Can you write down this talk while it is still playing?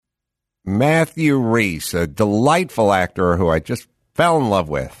Matthew Rhys, a delightful actor who I just fell in love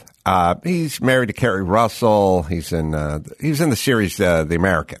with. He's married to Kerry Russell. He's in the series The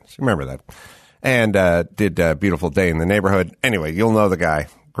Americans. Remember that? And did Beautiful Day in the Neighborhood. Anyway, you'll know the guy.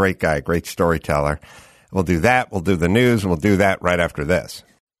 Great guy, great storyteller. We'll do that. We'll do the news, and we'll do that right after this.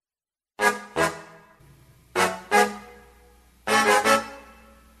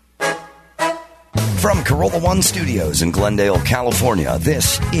 From Corolla One Studios in Glendale, California,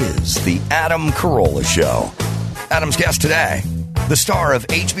 this is The Adam Carolla Show. Adam's guest today, the star of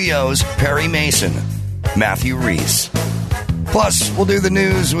HBO's Perry Mason, Matthew Rhys. Plus, we'll do the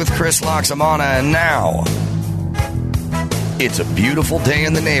news with Chris Loxamana, and now, it's a beautiful day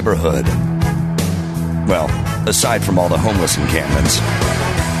in the neighborhood. Well, aside from all the homeless encampments.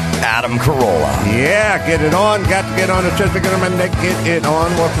 Adam Carolla. Yeah, get it on. Got to get on the certificate and get it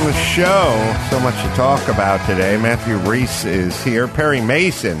on. Welcome to the show. So much to talk about today. Matthew Rhys is here. Perry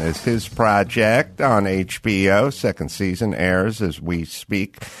Mason is his project on HBO. Second season airs as we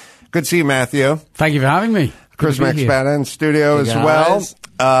speak. Good to see you, Matthew. Thank you for having me. Chris McSpadden in studio as well.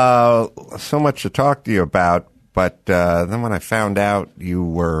 So much to talk to you about. But then when I found out you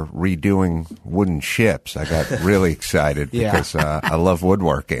were redoing wooden ships, I got really excited because I love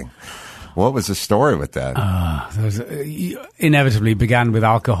woodworking. What was the story with that? Inevitably began with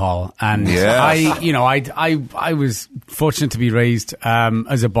alcohol, and I was fortunate to be raised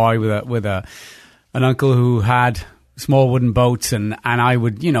as a boy with an uncle who had small wooden boats, and I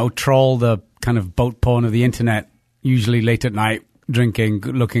would troll the kind of boat porn of the internet, usually late at night, drinking,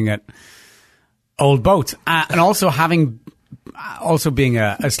 looking at old boats, and also being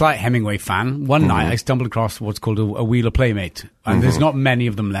a slight Hemingway fan. One night I stumbled across what's called a Wheeler Playmate, and there's not many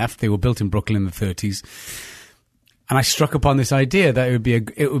of them left. They were built in Brooklyn in the 30s, and I struck upon this idea that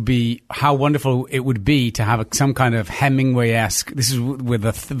it would be how wonderful it would be to have some kind of Hemingway-esque. This is with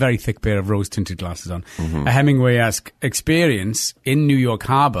a very thick pair of rose-tinted glasses on. A Hemingway-esque experience in New York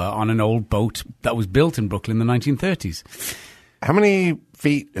Harbor on an old boat that was built in Brooklyn in the 1930s. How many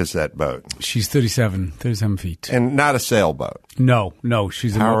feet is that boat? She's 37 feet. And not a sailboat? No.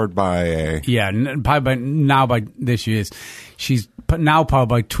 She's powered by a... Yeah, by this year's. She's now powered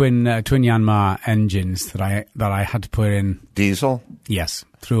by twin Yanmar engines that I had to put in. Diesel? Yes,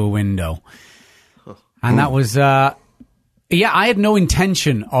 through a window. And that was... I had no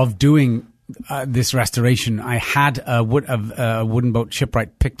intention of doing this restoration. I had a wooden boat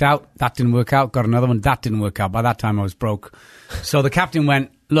shipwright picked out. That didn't work out. Got another one. That didn't work out. By that time, I was broke. So the captain went,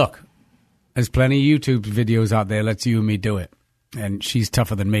 look, there's plenty of YouTube videos out there. Let's you and me do it. And she's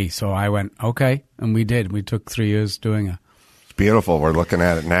tougher than me. So I went, okay. And we did. We took 3 years doing it. It's beautiful. We're looking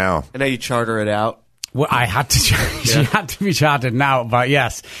at it now. And now you charter it out? Well, I had to. She had to be chartered now. But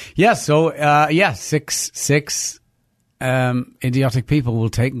yes. So, six idiotic people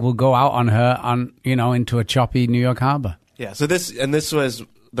will go out on her into a choppy New York harbor. Yeah. So this was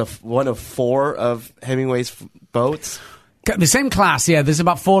the one of four of Hemingway's boats. The same class. Yeah. There's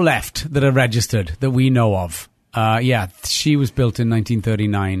about 4 left that are registered that we know of. She was built in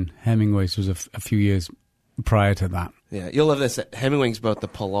 1939. Hemingway's was a few years prior to that. Yeah. You'll love this. Hemingway's boat, the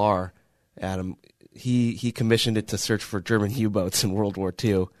Pilar, Adam. He commissioned it to search for German U-boats in World War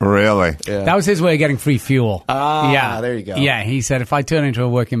II. Really? Yeah. That was his way of getting free fuel. There you go. Yeah, he said, if I turn into a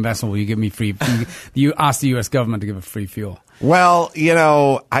working vessel, will you give me free... you ask the U.S. government to give us free fuel. Well,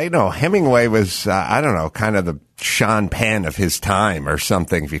 I know Hemingway was, kind of the Sean Penn of his time or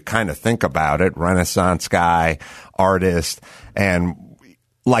something, if you kind of think about it. Renaissance guy, artist, and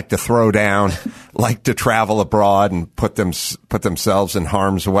like to throw down, like to travel abroad and put themselves in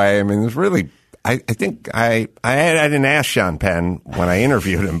harm's way. I mean, there's really... I think I didn't ask Sean Penn when I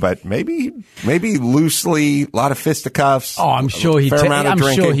interviewed him, but maybe loosely, a lot of fisticuffs. Oh, I'm sure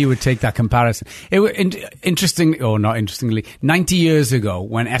sure he would take that comparison. Not interestingly, 90 years ago,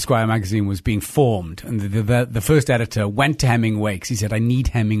 when Esquire magazine was being formed, and the first editor went to Hemingway because he said, "I need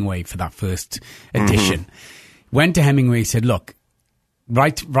Hemingway for that first edition." Went to Hemingway, said, "Look,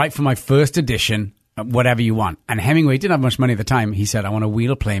 write for my first edition." Whatever you want. And Hemingway didn't have much money at the time. He said, I want a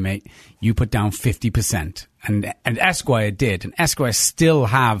Wheeler Playmate. You put down 50%. And Esquire did. And Esquire still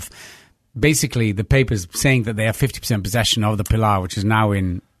have basically the papers saying that they have 50% possession of the Pilar, which is now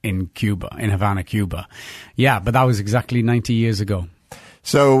in Cuba, in Havana, Cuba. Yeah, but that was exactly 90 years ago.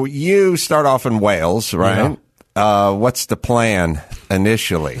 So you start off in Wales, right? Yeah. What's the plan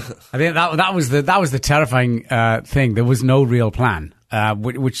initially? I think that was the terrifying thing. There was no real plan.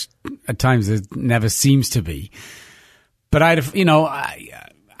 Which at times there never seems to be. But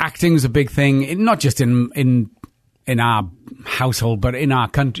acting was a big thing, not just in our household, but in our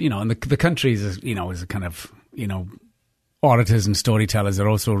country. In the country is a kind of orators and storytellers are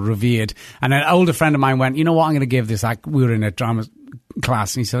also revered. And an older friend of mine went, you know what, I'm going to give this. We were in a drama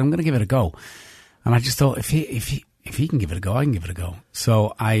class, and he said, I'm going to give it a go. And I just thought, if he can give it a go, I can give it a go.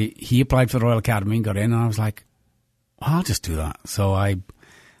 So he applied for the Royal Academy and got in, and I was like, well, I'll just do that. So I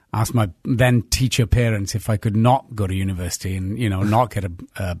asked my then teacher parents if I could not go to university and, not get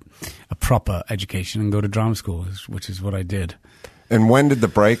a proper education and go to drama school, which is what I did. And when did the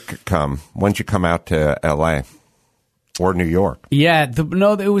break come? When did you come out to LA or New York? Yeah,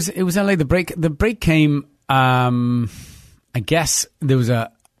 it was LA. The break came. I guess there was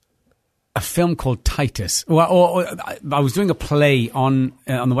a film called Titus. Well, I was doing a play on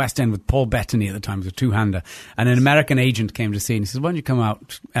the West End with Paul Bettany at the time. It was a two-hander, and an American agent came to see, and he says, "Why don't you come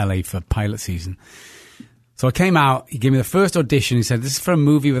out to LA for pilot season?" So I came out. He gave me the first audition. He said, "This is for a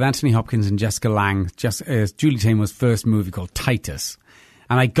movie with Anthony Hopkins and Jessica Lange, Julie Taymor's first movie called Titus."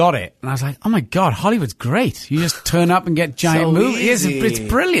 And I got it, and I was like, "Oh my God, Hollywood's great! You just turn up and get giant movies. It's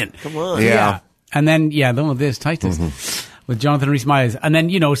brilliant." Come on, yeah. And then there's Titus with Jonathan Rhys-Meyers, and then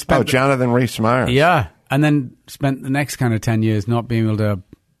spent Jonathan Rhys-Meyers. Yeah, and then spent the next kind of 10 years not being able to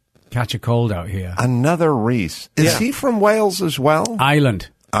catch a cold out here. Another Rhys. Is he from Wales as well? Ireland.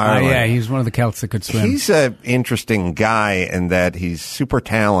 Yeah, he's one of the Celts that could swim. He's an interesting guy in that he's super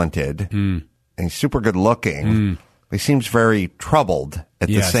talented and he's super good looking. He seems very troubled at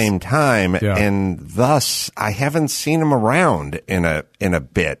the same time, and thus I haven't seen him around in a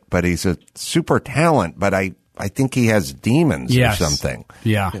bit. But he's a super talent. But I think he has demons or something.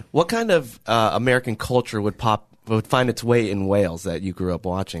 Yeah. What kind of American culture would find its way in Wales that you grew up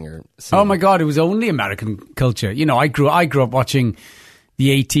watching or seeing? Oh my God, it was only American culture. I grew up watching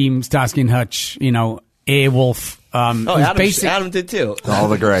the A-Team, Starsky and Hutch, Airwolf. Adam did too. All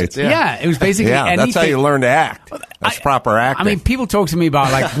the greats. Yeah, it was basically anything. That's how you learn to act. That's proper acting. I mean, people talk to me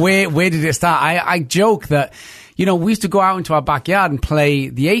about like where did it start? I joke that we used to go out into our backyard and play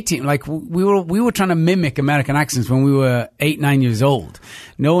the A-Team. Like we were trying to mimic American accents when we were 8-9 years old.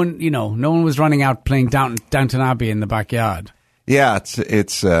 No one was running out playing Downton Abbey in the backyard. Yeah,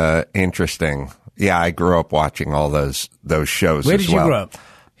 it's interesting. Yeah, I grew up watching all those shows. Where did you grow up?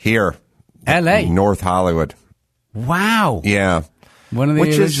 Here, L.A., North Hollywood. Wow. Yeah, one of the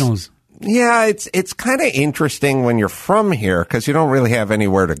originals. It's kind of interesting when you're from here because you don't really have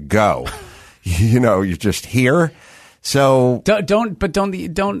anywhere to go. You're just here. So don't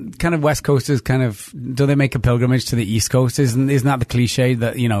kind of West Coasters do they make a pilgrimage to the East Coast? Isn't that the cliche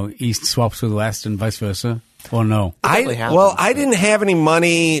that East swaps with West and vice versa? Or no? I didn't have any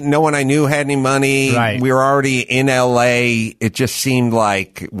money. No one I knew had any money. Right. We were already in LA. It just seemed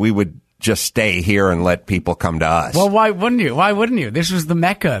like we would just stay here and let people come to us. Well, why wouldn't you? This was the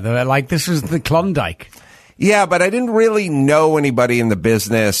Mecca. This was the Klondike. Yeah, but I didn't really know anybody in the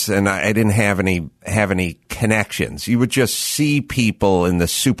business, and I didn't have any connections. You would just see people in the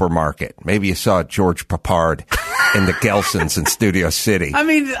supermarket. Maybe you saw George Papard in the Gelsons in Studio City. I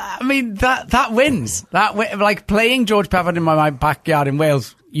mean that wins. Like playing George Papard in my backyard in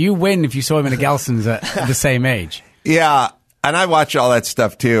Wales, you win if you saw him in the Gelsons at the same age. Yeah, and I watch all that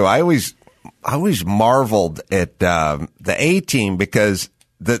stuff too. I always marveled at the A-Team because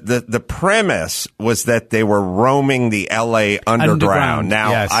the premise was that they were roaming the L.A. underground. Now,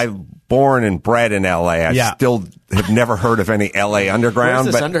 yes. I'm born and bred in L.A. I still have never heard of any L.A. underground. Where's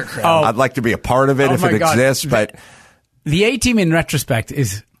this but underground? I'd like to be a part of it if it exists. But the A-Team, in retrospect,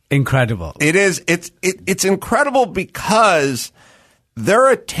 is incredible. It is. It's incredible because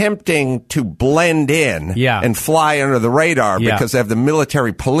they're attempting to blend in and fly under the radar because they have the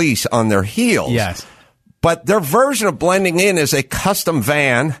military police on their heels. Yes. But their version of blending in is a custom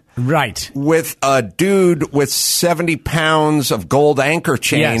van. Right. With a dude with 70 pounds of gold anchor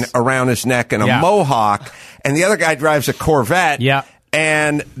chain around his neck and a mohawk. And the other guy drives a Corvette. Yeah.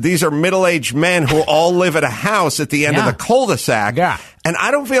 And these are middle-aged men who all live at a house at the end of the cul-de-sac. Yeah. And I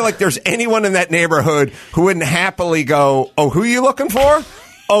don't feel like there's anyone in that neighborhood who wouldn't happily go, oh, who are you looking for?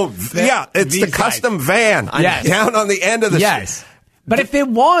 Oh, it's the custom van down on the end of the street. Yes. But if there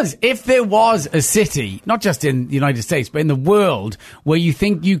was a city, not just in the United States, but in the world, where you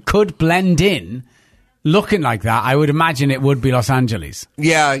think you could blend in looking like that, I would imagine it would be Los Angeles.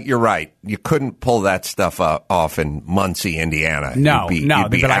 Yeah, you're right. You couldn't pull that stuff off in Muncie, Indiana. No. They'd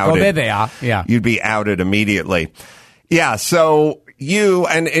be like, oh, there they are. Yeah. You'd be outed immediately. Yeah, so you,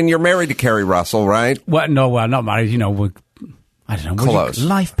 and you're married to Kerry Russell, right? Well, no, not married. We're... I don't know. Close.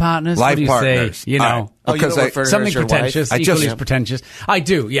 Life partners? Life what do you partners. Say? Because something pretentious. Equally as wife? pretentious. I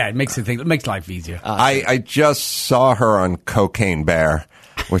do. Yeah, it makes life easier. I just saw her on Cocaine Bear,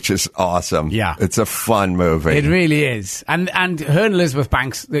 which is awesome. Yeah. It's a fun movie. It really is. And her and Elizabeth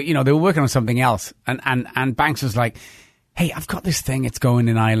Banks, they were working on something else. And Banks was like, hey, I've got this thing. It's going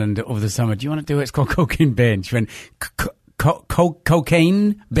in Ireland over the summer. Do you want to do it? It's called Cocaine Bear. And she went,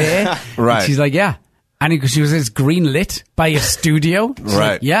 Cocaine Bear? Right. And she's like, yeah. And she was green lit by a studio. She's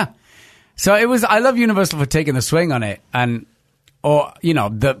right. Like, yeah. So I love Universal for taking the swing on it. And, or, you know,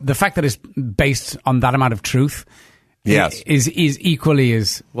 the fact that it's based on that amount of truth. Yes. Is equally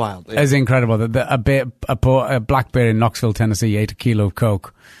as wild, as incredible. A black bear in Knoxville, Tennessee, ate a kilo of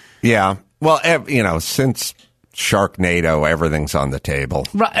coke. Yeah. Well, you know, since Sharknado, everything's on the table.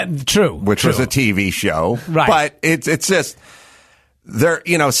 Right. True. Which was a TV show. Right. But it's just there.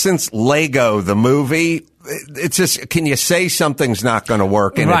 You know, since Lego the movie, it's just, can you say something's not going to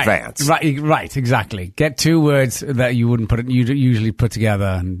work in advance? Right. Exactly. Get two words that you wouldn't you'd usually put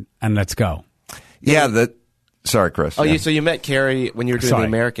together, and let's go. Yeah. Sorry, Chris. Oh, yeah. So you met Carrie when you were doing The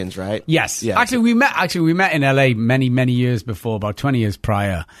Americans, right? Yes. Yeah. Actually, we met in LA many years before, about 20 years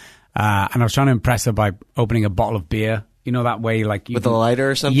prior. And I was trying to impress her by opening a bottle of beer. You know, that way, like with a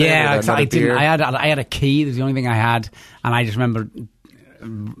lighter or something. Yeah, or I didn't. I had a key. That's the only thing I had, and I just remember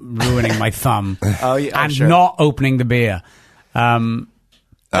ruining my thumb and not opening the beer.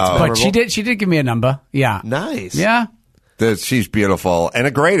 But she did give me a number. Yeah. Nice. Yeah. She's beautiful and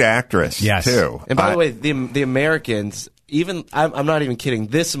a great actress, too. And by the way, the Americans, even I'm not even kidding.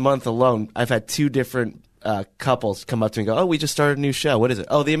 This month alone, I've had two different couples come up to me and go, "Oh, we just started a new show. What is it?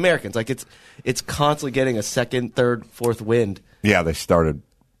 Oh, The Americans." Like it's constantly getting a second, third, fourth wind. Yeah, they started.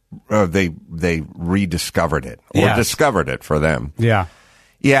 They rediscovered it or discovered it for them. Yeah.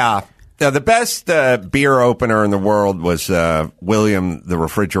 Yeah. The best beer opener in the world was William the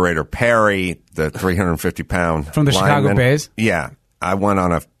Refrigerator Perry, the 350-pound from the Chicago Bears. Yeah, I went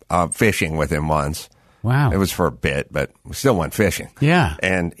on a fishing with him once. Wow, it was for a bit, but we still went fishing. Yeah,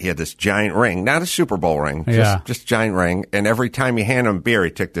 and he had this giant ring, not a Super Bowl ring, just giant ring. And every time you hand him beer,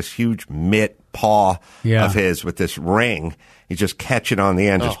 he took this huge mitt paw of his with this ring. He just catch it on the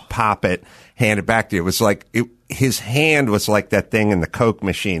end, just pop it, hand it back to you. It was like his hand was like that thing in the Coke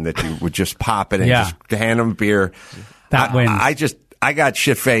machine that you would just pop it and just hand him beer. That wins. I got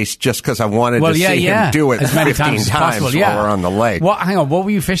shit-faced just because I wanted to see him do it as many 15 times while we're on the lake. Well, hang on. What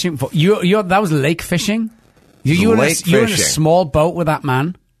were you fishing for? That was lake fishing? You were in a small boat with that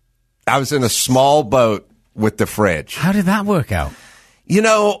man? I was in a small boat with the fridge. How did that work out? You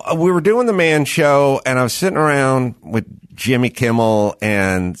know, we were doing the Man Show, and I was sitting around with Jimmy Kimmel,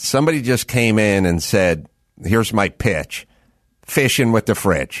 and somebody just came in and said, "Here's my pitch, fishing with the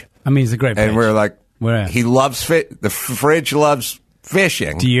fridge." I mean, it's a great pitch. And we're like, where? He loves the fridge loves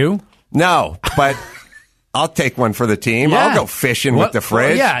fishing. Do you? No, but I'll take one for the team. Yeah. I'll go fishing with the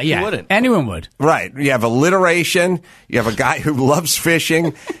fridge. Well, yeah. Who wouldn't? Anyone would. Right. You have alliteration. You have a guy who loves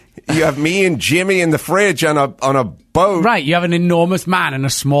fishing. You have me and Jimmy in the fridge on a boat. Right. You have an enormous man in a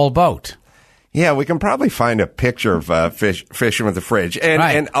small boat. Yeah, we can probably find a picture of fishing with the fridge. And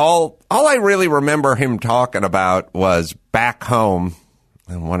right. and all I really remember him talking about was back home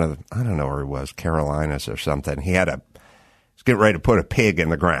in one of the, I don't know where he was, Carolinas or something. He was getting ready to put a pig in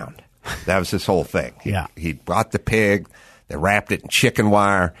the ground. That was his whole thing. He bought the pig. They wrapped it in chicken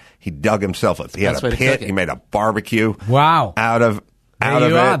wire. He dug himself he had a pit. He made a barbecue. Wow. Out of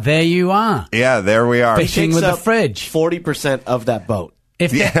it. There you are. Yeah, there we are. Fishing with the fridge. 40% of that boat.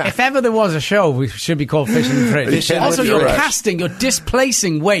 If ever there was a show, we should be called Fishing with the Fridge. Also, you're casting, you're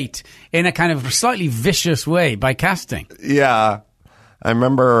displacing weight in a kind of slightly vicious way by casting. Yeah. I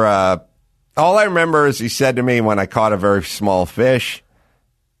remember, all I remember is he said to me when I caught a very small fish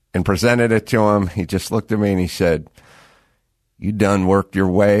and presented it to him, he just looked at me and he said, "You done worked your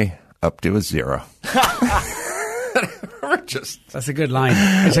way up to a zero." That's a good line.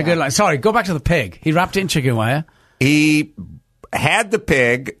 It's a good line. Sorry, go back to the pig. He wrapped it in chicken wire. He had the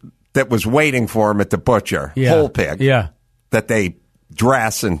pig that was waiting for him at the butcher, whole pig, that they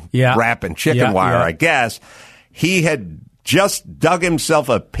dress and wrap in chicken wire, I guess. He had just dug himself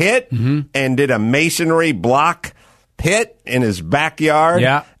a pit and did a masonry block pit in his backyard.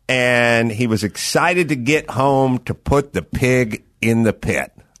 Yeah. And he was excited to get home to put the pig in the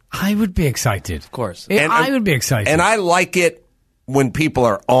pit. I would be excited. Of course. I would be excited. And I like it when people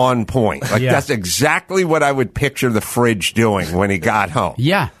are on point. Like, that's exactly what I would picture the fridge doing when he got home.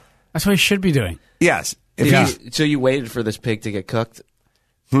 Yeah. That's what he should be doing. Yes. So you waited for this pig to get cooked?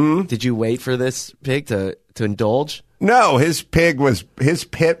 Did you wait for this pig to indulge? No, his pit was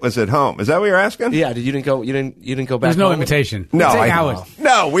at home. Is that what you're asking? Yeah. You didn't go back. There's no home? invitation.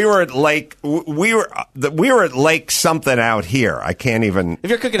 No, we were at Lake. We were at Lake something out here. I can't even. If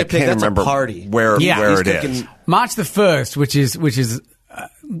you're cooking a pig, that's a party. Where it is. March the 1st, which is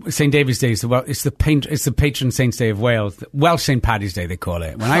St. David's Day. It's the patron saint's day of Wales. Welsh St. Paddy's Day, they call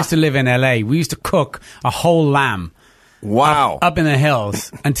it. When I used to live in LA, we used to cook a whole lamb Wow. Up in the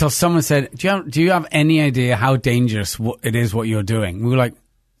hills until someone said, do you have any idea how dangerous it is what you're doing? We were like,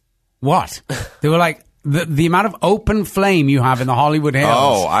 what? They were like, the amount of open flame you have in the Hollywood Hills.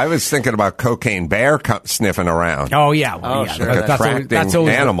 Oh, I was thinking about Cocaine Bear sniffing around. Oh, yeah. Well, sure. That's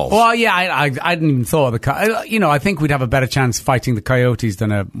always animals. Well, yeah, I didn't even thought of the... I think we'd have a better chance fighting the coyotes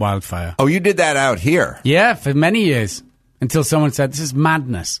than a wildfire. Oh, you did that out here? Yeah, for many years. Until someone said, this is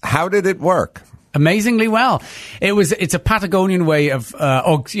madness. How did it work? Amazingly well. It's a Patagonian way of,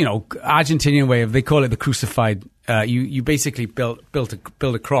 Argentinian way of, they call it the crucified. You basically build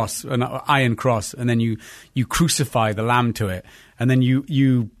a cross, an iron cross, and then you crucify the lamb to it, and then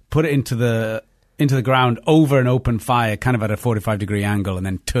you put it into the ground over an open fire, kind of at a 45-degree angle, and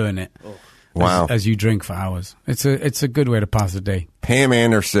then turn it. Oh. Wow! As you drink for hours. It's a good way to pass the day. Pam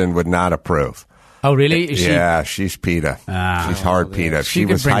Anderson would not approve. Oh, really? Is she's PETA. She's hard PETA. She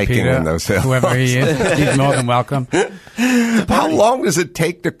was hiking PETA, in those hills. Whoever he is, he's more than welcome. How long does it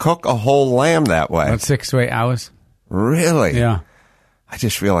take to cook a whole lamb that way? About 6 to 8 hours. Really? Yeah. I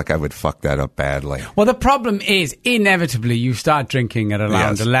just feel like I would fuck that up badly. Well, the problem is, inevitably, you start drinking at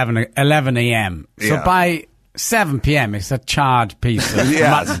around 11 a.m. So by 7 p.m., it's a charred piece of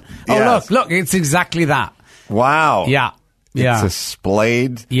mutton. Oh, look, it's exactly that. Wow. Yeah. It's a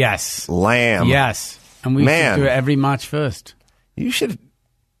splayed lamb. Yes. And we should do it every March 1st. We should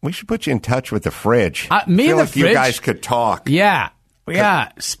put you in touch with the fridge. Me and the fridge? You guys could talk. Yeah.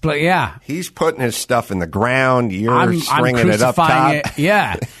 Yeah. He's putting his stuff in the ground. You're stringing I'm it up top. It,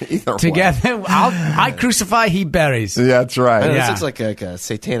 yeah. Together. I crucify, he buries. That's right. This looks like a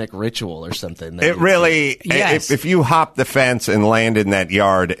satanic ritual or something. It really, if you hopped the fence and landed in that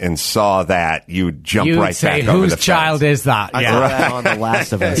yard and saw that, you'd jump right back over the fence. Whose child is that? I saw that on The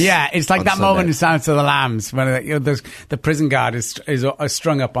Last of Us. Yeah, it's like that Sunday. moment in Silence of the Lambs when the prison guard is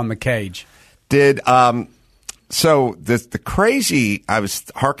strung up on the cage. So the crazy, I was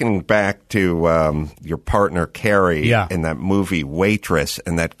hearkening back to your partner, Carrie, in that movie Waitress,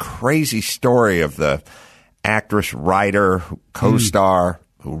 and that crazy story of the actress, writer, co-star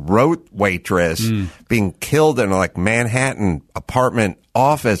who wrote Waitress being killed in a Manhattan apartment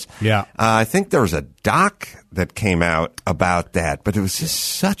office. Yeah. I think there was a doc that came out about that, but it was just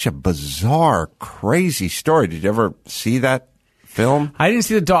such a bizarre, crazy story. Did you ever see that film? I didn't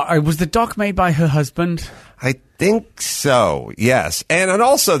see the doc. Was the doc made by her husband? I think so, yes. And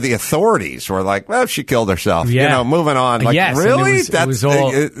also the authorities were like, well, she killed herself. Yeah. Moving on. Yes, really? It's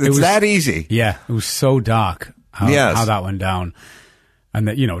that easy? Yeah, it was so dark how that went down. And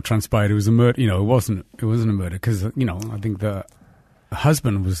that, transpired it was a murder. It wasn't a murder because, I think the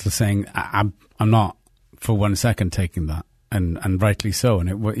husband was saying, I'm not for 1 second taking that. And rightly so. And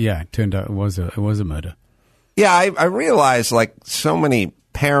it turned out it was a murder. Yeah, I realize so many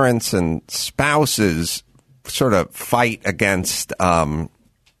parents and spouses sort of fight against the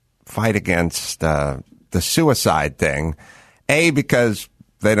suicide thing. A, because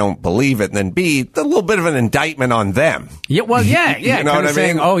they don't believe it, and then B, a little bit of an indictment on them. Yeah, well, yeah. You know what I mean?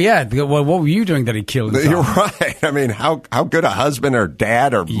 Saying, oh, yeah, well, what were you doing that he killed himself? You're right. I mean, how good a husband or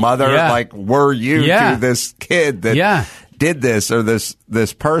dad or mother were you to this kid that did this or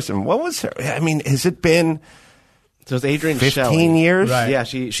this person? What was her? I mean, has it been... So it was Adrienne 15 Shelley. years? Right. Yeah,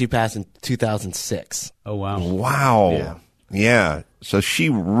 she passed in 2006. Oh, wow. Wow. Yeah. So she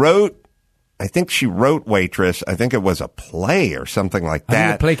wrote Waitress. I think it was a play or something like that. I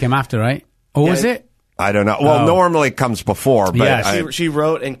think the play came after, right? Or was it? I don't know. Well, normally it comes before. But she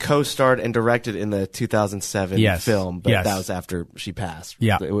wrote and co-starred and directed in the 2007 film, but that was after she passed.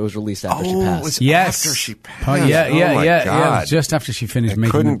 Yeah. It was released after she passed. It was after she passed. Oh, yeah. God. It was just after she finished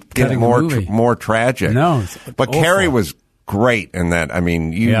making couldn't get more tragic. No. But awful. Carrie was great in that. I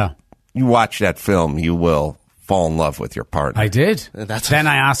mean, you watch that film, you will fall in love with your partner. I did. Then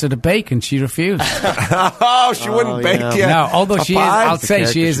I asked her to bake, and she refused. She wouldn't bake yet. No, although I'll say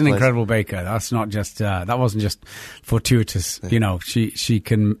she is an incredible baker. That's not just that wasn't just fortuitous. She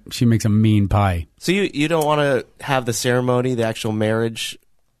makes a mean pie. So you don't want to have the ceremony, the actual marriage,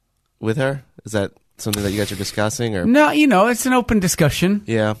 with her? Is that something that you guys are discussing? Or no, it's an open discussion.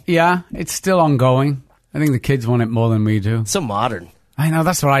 Yeah, it's still ongoing. I think the kids want it more than we do. So modern. I know,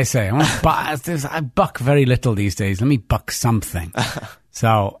 that's what I say. I buck very little these days. Let me buck something.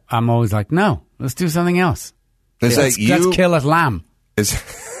 So I'm always like, no, let's do something else. Let's kill a lamb. Is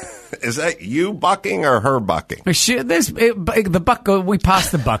that you bucking or her bucking? The buck, we pass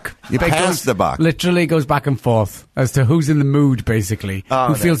the buck. You pass the buck. Literally goes back and forth as to who's in the mood, basically.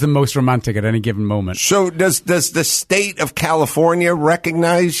 Who feels the most romantic at any given moment. So does the state of California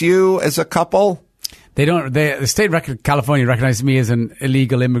recognize you as a couple? They don't. The state of California recognizes me as an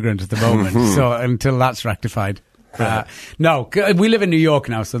illegal immigrant at the moment. So until that's rectified, No, we live in New York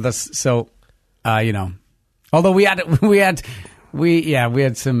now, so that's so. Although we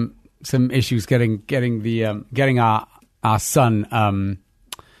had some issues getting our son.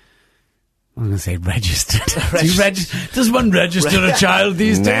 I'm going to say registered. Does one register a child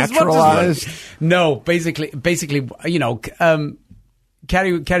these days? Naturalized? No, basically, Carrie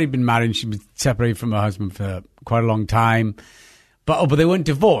had been married. She was separated from her husband for quite a long time. But they weren't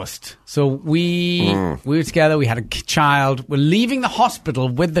divorced. So we were together. We had a child. We're leaving the hospital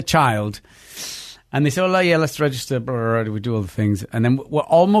with the child. And they said, "Oh yeah, let's register." Blah, blah, blah. We do all the things, and then we're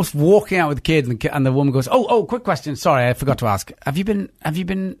almost walking out with the kid, and the woman goes, "Oh, quick question. Sorry, I forgot to ask. Have you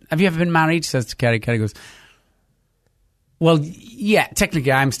ever been married?" She says to Carrie. Carrie goes, "Well, yeah,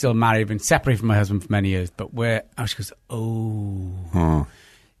 technically, I'm still married. I've been separated from my husband for many years, but she goes, "Oh,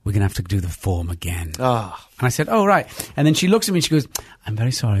 we're gonna have to do the form again." Oh. And I said, "Oh, right." And then she looks at me and she goes, "I'm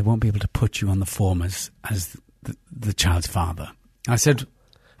very sorry, I won't be able to put you on the form as the child's father." I said,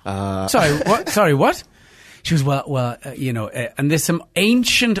 Sorry, what? Sorry, what? She was, and there's some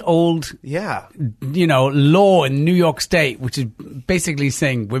ancient old, law in New York State, which is basically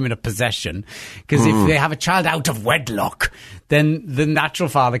saying women are possession. Because if they have a child out of wedlock, then the natural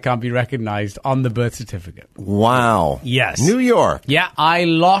father can't be recognized on the birth certificate. Wow. Yes. New York. Yeah, I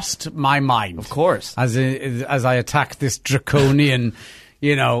lost my mind. Of course. As I attacked this draconian,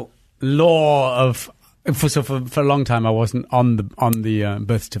 law of... For a long time, I wasn't on the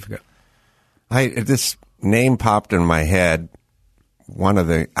birth certificate. This name popped in my head.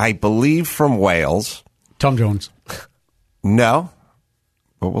 I believe from Wales. Tom Jones. No,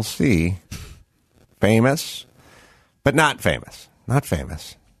 but we'll see. Famous, but not famous. Not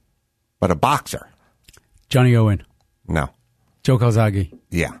famous, but a boxer. Johnny Owen. No. Joe Calzaghe.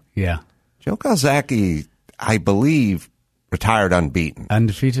 Yeah. Yeah. Joe Calzaghe, I believe, retired unbeaten.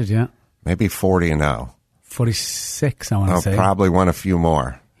 Undefeated, yeah. Maybe 40-0. 46, I want to say. Probably won a few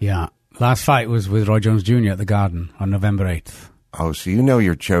more. Yeah. Last fight was with Roy Jones Jr. at the Garden on November 8th. Oh, so you know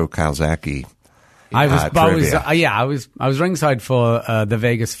your Joe Calzaghe I was ringside for the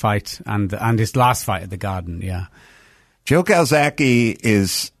Vegas fight and his last fight at the Garden, yeah. Joe Calzaghe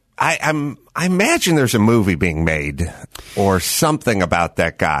is... I imagine there's a movie being made or something about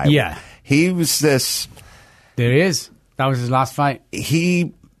that guy. Yeah. He was this... There he is. That was his last fight.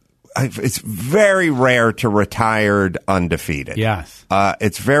 It's very rare to retire undefeated. Yes.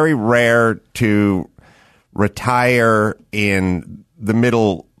 It's very rare to retire in the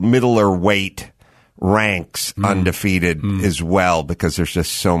middler weight ranks undefeated as well, because there's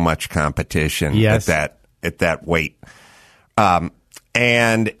just so much competition at that weight.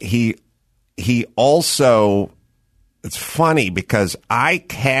 And he also, it's funny because I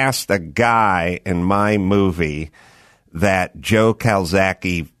cast a guy in my movie that Joe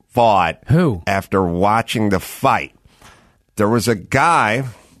Calzaghe fought. Who? After watching the fight. There was a guy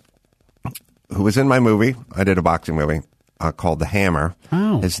who was in my movie. I did a boxing movie called The Hammer.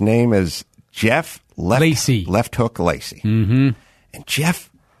 Oh. His name is Jeff Lacey. Left Hook Lacey. Mm-hmm. And Jeff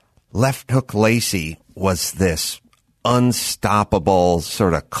Left Hook Lacey was this unstoppable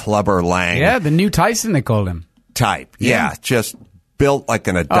sort of Clubber Lang. Yeah, the new Tyson, they called him. Type. Yeah, just built like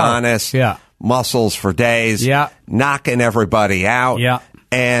an Adonis. Yeah. Muscles for days. Yeah. Knocking everybody out. Yeah.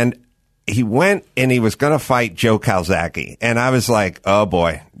 And he went and he was going to fight Joe Calzaghe. And I was like, oh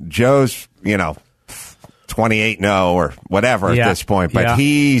boy, Joe's, 28-0 or whatever at this point. But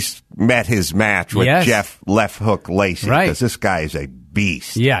he's met his match with Jeff Left Hook Lacey. Right. Because this guy is a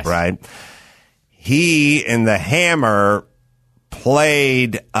beast. Yes. Right? He, in The Hammer,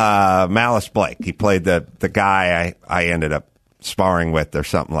 played Malice Blake. He played the guy I ended up sparring with or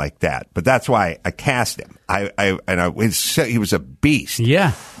something like that. But that's why I cast him. He was a beast.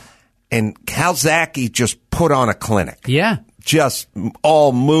 Yeah. And Calzaghe just put on a clinic. Yeah. Just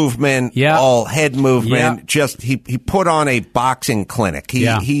all movement, all head movement. Just he put on a boxing clinic.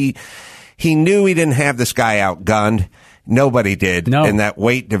 He knew he didn't have this guy outgunned. Nobody did in that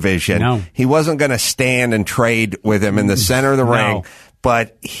weight division. No. He wasn't going to stand and trade with him in the center of the ring.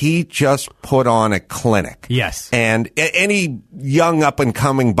 But he just put on a clinic. Yes. And any young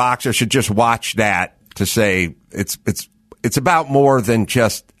up-and-coming boxer should just watch that to say it's about more than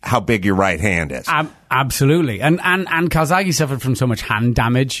just how big your right hand is. Absolutely. And Calzaghe suffered from so much hand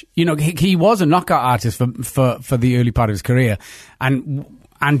damage. He was a knockout artist for the early part of his career and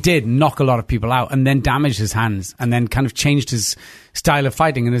did knock a lot of people out and then damaged his hands and then kind of changed his style of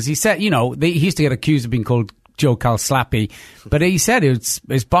fighting. And as he said, he used to get accused of being called Joe Cal Slappy, but he said it's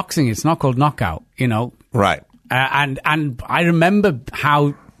boxing. It's not called knockout, Right. And I remember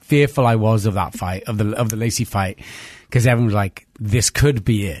how fearful I was of that fight, of the Lacey fight, because everyone was like, "This could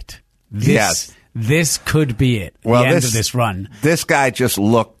be it. this could be it. Well, the end of this run. This guy just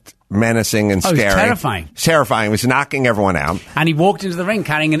looked menacing and scary. It was terrifying. Terrifying. He was knocking everyone out. And he walked into the ring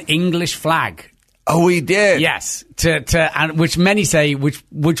carrying an English flag. Oh, he did? Yes. And which many say,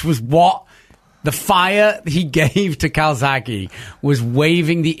 which was what the fire he gave to Calzaghe was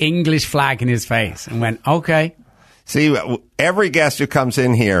waving the English flag in his face and went, okay. See, every guest who comes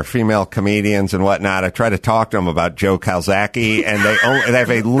in here, female comedians and whatnot, I try to talk to them about Joe Calzaghe, and they have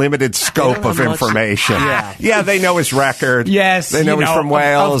a limited scope of information. Yeah, they know his record. Yes. They know he's from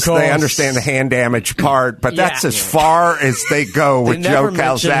Wales. They understand the hand damage part, but that's as far as they go with Joe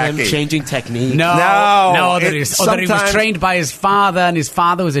Calzaghe. Him changing technique. No, that he was trained by his father, and his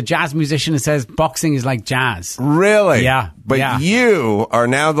father was a jazz musician and says boxing is like jazz. Really? Yeah. But you are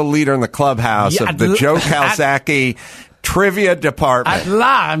now the leader in the clubhouse of the Joe Calzaghe trivia department. At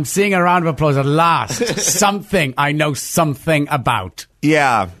last, I'm seeing a round of applause. At last, something I know something about.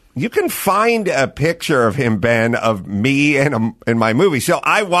 Yeah. You can find a picture of him, Ben, of me in my movie. So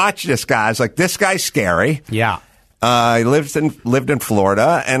I watched this guy. I was like, this guy's scary. Yeah. He lived in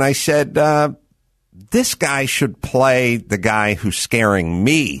Florida, and I said, this guy should play the guy who's scaring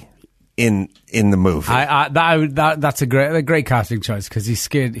me in the movie. That's a great casting choice because he's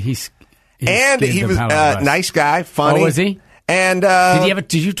scared. He was a nice guy, funny. Oh, was he? And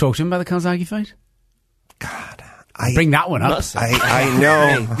did you talk to him about the Calzaghe fight? God, bring that one up. I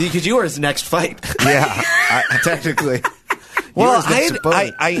know because you were his next fight. Yeah, technically. Well,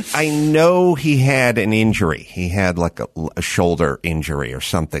 I know he had an injury. He had like a shoulder injury or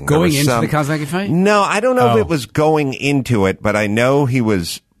something. Going into the Calzaghe fight? No, I don't know if it was going into it, but I know he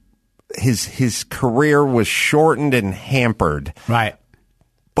was. His career was shortened and hampered, right,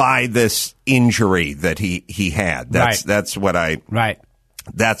 by this injury that he had. That's what I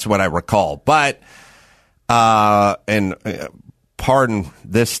recall. But pardon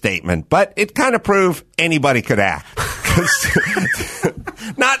this statement, but it kind of proved anybody could act.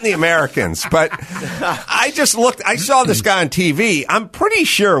 Not in the Americans, but I saw this guy on TV. I'm pretty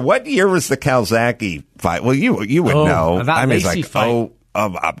sure. What year was the Calzaghe fight? Well, you would know. That It's Lacey like fight.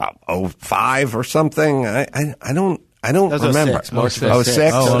 about 05 or something. I don't remember.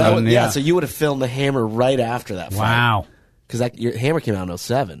 06. So you would have filmed the Hammer right after that fight. Wow. Because your Hammer came out in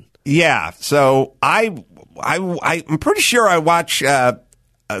 07. Yeah. So I'm pretty sure I watched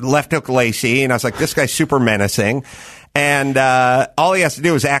Left Hook Lacey, and I was like, this guy's super menacing. And all he has to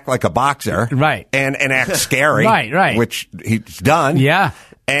do is act like a boxer. Right. And act scary. Right. Which he's done. Yeah.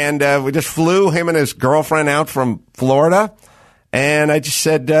 And we just flew him and his girlfriend out from Florida. And I just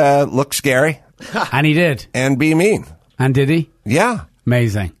said, look scary. And he did. And be mean. And did he? Yeah.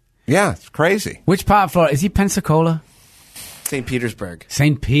 Amazing. Yeah, it's crazy. Which part of Florida? Is he Pensacola? St. Petersburg.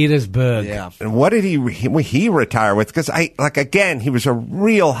 St. Petersburg. Yeah. And what did he retire with? Because he was a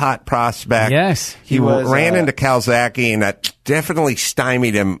real hot prospect. Yes. He ran into Calzaghe, and that definitely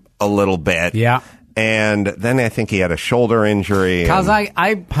stymied him a little bit. Yeah. And then I think he had a shoulder injury. Calzaghe,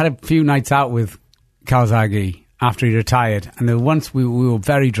 I had a few nights out with Calzaghe after he retired, and once we were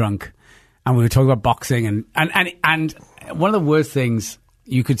very drunk, and we were talking about boxing, and one of the worst things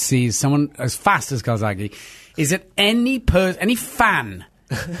you could see is someone as fast as Calzaghe is that any fan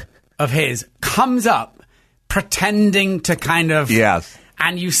of his comes up pretending to kind of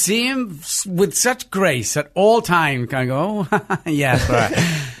and you see him with such grace at all times, kind of go, oh, yes, right.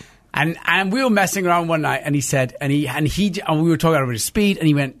 And we were messing around one night, and he said, and we were talking about his speed, and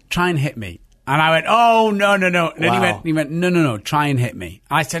he went, try and hit me. And I went, oh, no. And then he went, no, try and hit me.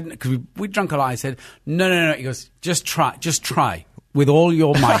 I said, because we drank a lot. I said, no. He goes, just try with all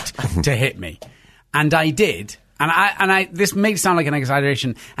your might to hit me. And I did. And I this may sound like an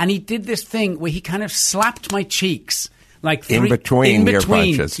exaggeration. And he did this thing where he kind of slapped my cheeks. Like in between your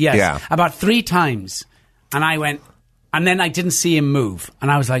punches. Yes. Yeah. About 3 times. And I went, and then I didn't see him move.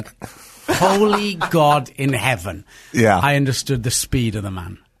 And I was like, holy God in heaven. Yeah. I understood the speed of the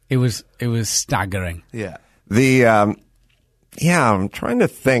man. It was staggering. Yeah. I'm trying to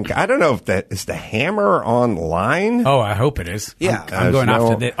think. I don't know if is the Hammer online. Oh, I hope it is. Yeah. I'm going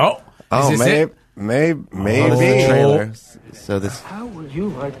after this. Is this it? Maybe. The trailer. So this. How would you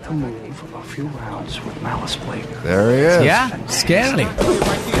like to move a few rounds with Malice Blake? There he is. Yeah, scary.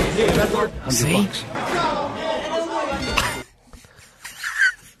 See?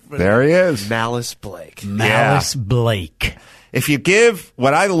 There he is. Malice Blake. Malice Blake. If you give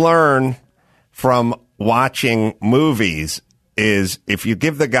what I learn from watching movies is if you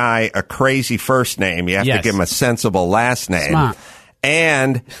give the guy a crazy first name, you have to give him a sensible last name. Smart.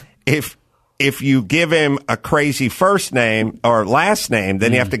 And if you give him a crazy first name or last name,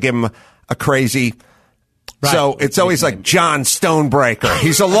 then you have to give him a crazy Right. So it's always like John Stonebreaker.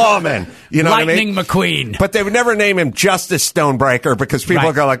 He's a lawman. You know Lightning what I McQueen. mean? But they would never name him Justice Stonebreaker because people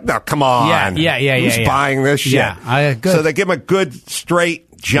Right. go like, no, come on. Yeah. Who's buying this shit? Yeah, good. So they give him a good,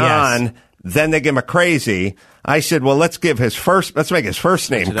 straight John. Yes. Then they give him a crazy. I said, well, let's make his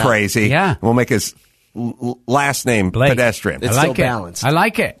first name Crazy. Yeah. We'll make his last name Blake. Pedestrian. It's I like still it. balanced. I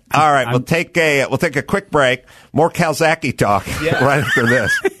like it. All right, we'll take a quick break. More Calzaki talk right after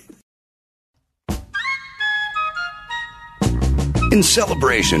this. In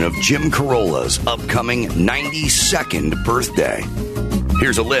celebration of Jim Carolla's upcoming 92nd birthday,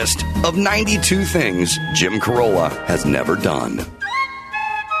 here's a list of 92 things Jim Carolla has never done.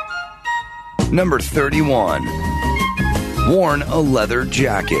 Number 31. Worn a leather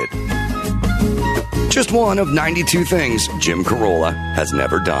jacket. Just one of 92 things Jim Carolla has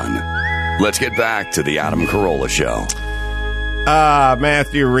never done. Let's get back to the Adam Carolla Show.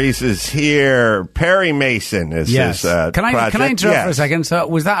 Matthew Reese is here. Perry Mason is his Can I project. interrupt for a second? So,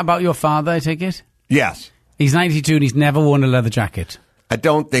 was that about your father, I take it? Yes. He's 92 and he's never worn a leather jacket. I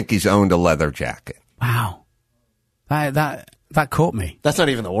don't think he's owned a leather jacket. Wow. That caught me. That's not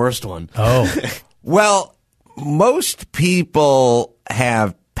even the worst one. Oh. Well, most people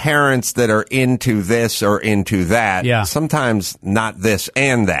have parents that are into this or into that. Yeah. Sometimes not this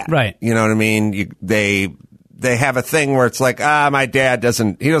and that. Right. You know what I mean? They have a thing where it's like, my dad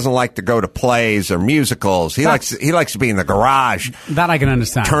doesn't like to go to plays or musicals. He likes to be in the garage. That I can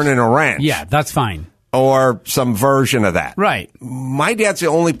understand. Turning a wrench. Yeah, that's fine. Or some version of that. Right. My dad's the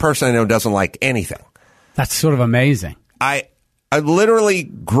only person I know who doesn't like anything. That's sort of amazing. I literally,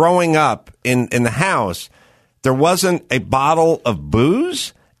 growing up in the house, there wasn't a bottle of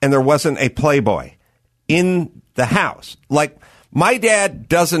booze and there wasn't a Playboy in the house. Like, my dad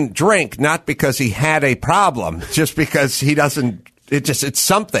doesn't drink, not because he had a problem, just because he doesn't, it's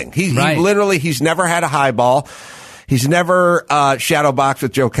something. Right. He's never had a highball. He's never shadow boxed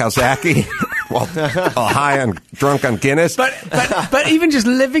with Joe Calzaki while drunk on Guinness. But even just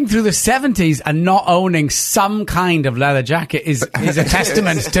living through the 70s and not owning some kind of leather jacket is a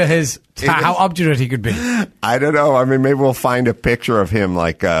testament to how obdurate he could be. I don't know. I mean, maybe we'll find a picture of him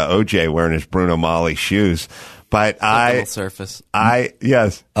like OJ wearing his Bruno Mali shoes. But Surface.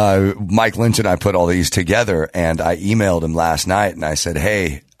 Yes. Mike Lynch and I put all these together, and I emailed him last night, and I said,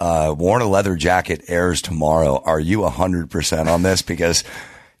 hey, Worn a Leather Jacket airs tomorrow. Are you 100% on this? Because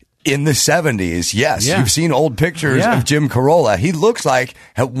in the 70s, yes, you've seen old pictures of Jim Carolla. He looks like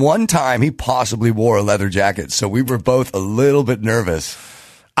at one time he possibly wore a leather jacket, so we were both a little bit nervous.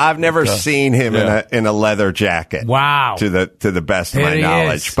 I've never seen him in a leather jacket. Wow. To the best of my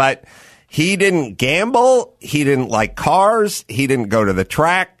knowledge. Is. But he didn't gamble. He didn't like cars. He didn't go to the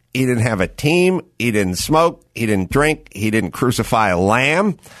track. He didn't have a team. He didn't smoke. He didn't drink. He didn't crucify a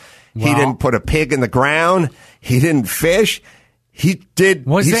lamb. Wow. He didn't put a pig in the ground. He didn't fish. He did.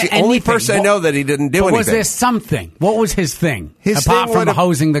 He's the only person I know that he didn't do anything. Was there something? What was his thing? His apart thing from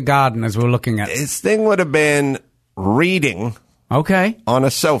hosing the garden, as we're looking at. His thing would have been reading. Okay. On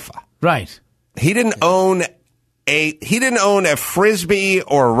a sofa. Right. He didn't own a Frisbee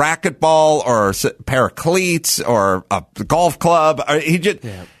or a racquetball or a pair of cleats or a golf club. He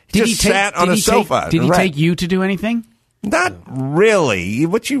just sat on a sofa. Did he take you to do anything? Not really.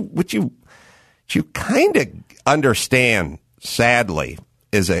 What you kind of understand, sadly,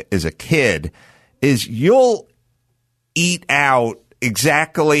 as a kid, is you'll eat out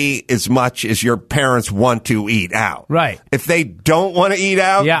exactly as much as your parents want to eat out. Right. If they don't want to eat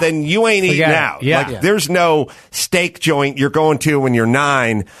out, then you ain't eating out. Yeah. There's no steak joint you're going to when you're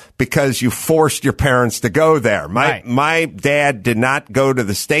 9 because you forced your parents to go there. My dad did not go to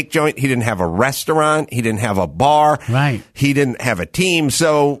the steak joint. He didn't have a restaurant. He didn't have a bar. Right. He didn't have a team.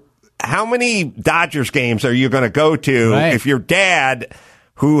 So how many Dodgers games are you going to go to if your dad,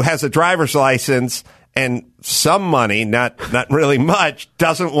 who has a driver's license and some money, not really much,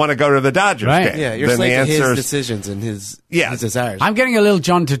 doesn't want to go to the Dodgers game? Yeah, you're slating his decisions and his desires. I'm getting a little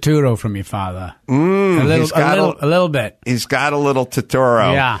John Turturro from your father. A little bit. He's got a little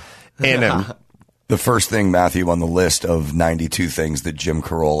Turturro in him. The first thing, Matthew, on the list of 92 things that Jim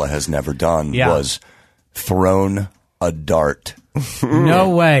Carolla has never done was thrown a dart.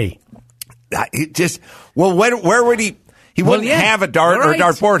 No way. Where would he? He wouldn't have a dart or a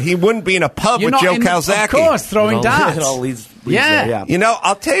dartboard. He wouldn't be in a pub with Joe Calzaki. Of course, throwing darts. It all leads yeah. You know,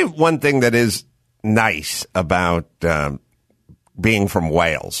 I'll tell you one thing that is nice about being from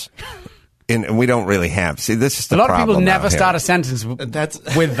Wales. And we don't really have. See, this is the problem. A lot of people never out start here. a sentence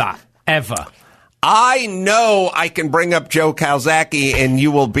with that, ever. I know I can bring up Joe Calzaghe and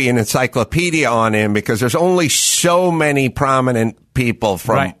you will be an encyclopedia on him because there's only so many prominent people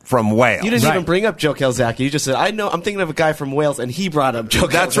from Wales. You didn't even bring up Joe Calzaghe. You just said, "I know. I'm thinking of a guy from Wales," and he brought up Joe.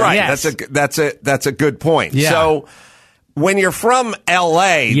 That's Calzaghe. right. Yes. That's a good point. Yeah. So when you're from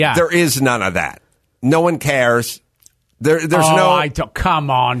L.A., there is none of that. No one cares. There's come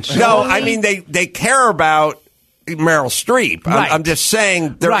on. No, I mean they care about Meryl Streep. Right. I'm just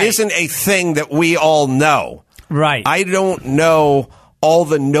saying there isn't a thing that we all know. Right. I don't know all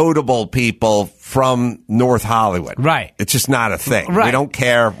the notable people from North Hollywood. Right. It's just not a thing. Right. We don't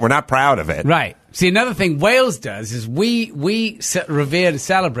care. We're not proud of it. Right. See, another thing Wales does is we revere and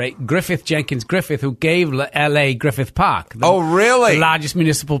celebrate Griffith Jenkins Griffith, who gave L.A. Griffith Park. Really? The largest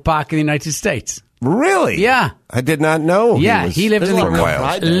municipal park in the United States. Really? Yeah. I did not know. He lived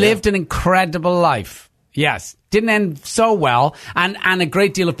Wales. an incredible life. Yes. Didn't end so well. And a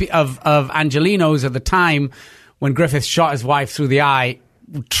great deal of Angelinos at the time, when Griffith shot his wife through the eye,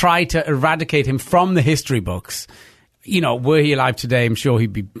 tried to eradicate him from the history books. You know, were he alive today, I'm sure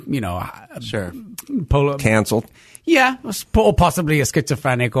he'd be, Sure. Cancelled. Yeah, or possibly a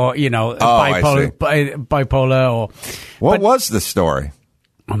schizophrenic or, bipolar or... What was the story?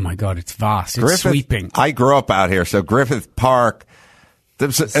 Oh, my God, it's vast. It's sweeping. I grew up out here, so Griffith Park,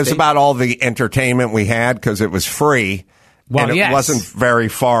 it's about all the entertainment we had because it was free, and it wasn't very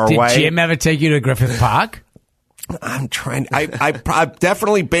far away. Did Jim ever take you to Griffith Park? I'm trying. I've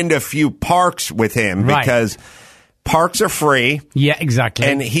definitely been to a few parks with him because parks are free. Yeah, exactly.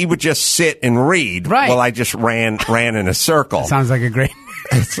 And he would just sit and read while I just ran in a circle. Sounds like a great...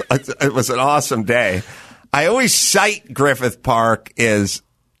 It was an awesome day. I always cite Griffith Park as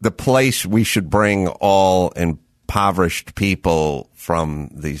the place we should bring all impoverished people from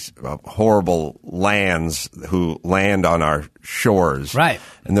these horrible lands who land on our shores. Right.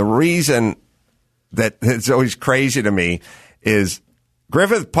 And the reason that it's always crazy to me is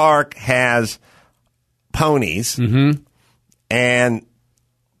Griffith Park has ponies, and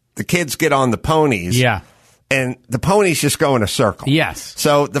the kids get on the ponies. Yeah. And the ponies just go in a circle. Yes.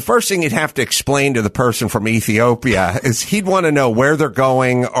 So the first thing you'd have to explain to the person from Ethiopia is he'd want to know where they're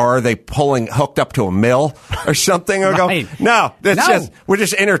going, or are they hooked up to a mill or something? Or Right. go, no, we're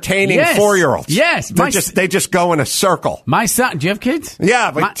just entertaining 4-year-olds. Yes. They just go in a circle. My son, do you have kids?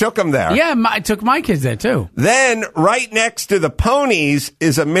 Yeah, but took them there. Yeah, I took my kids there too. Then right next to the ponies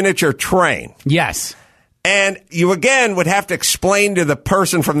is a miniature train. Yes. And you, again, would have to explain to the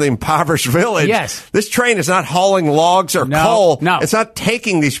person from the impoverished village, this train is not hauling logs or coal. No. It's not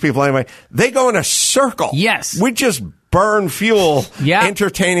taking these people anyway. They go in a circle. Yes. We just burn fuel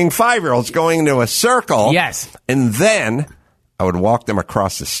entertaining 5-year-olds going into a circle. Yes. And then I would walk them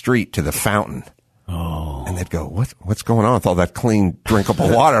across the street to the fountain. Oh. And they'd go, what's going on with all that clean,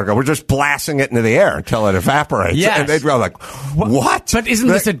 drinkable water? I go, we're just blasting it into the air until it evaporates. Yes. And they'd go like, what? But isn't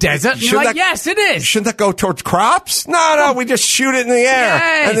this a desert? And you're like, yes, it is. Shouldn't that go towards crops? No, we just shoot it in the air.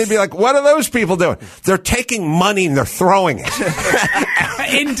 Yes. And they'd be like, what are those people doing? They're taking money and they're throwing it.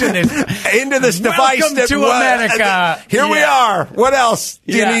 into this device. Welcome to America. Here we are. What else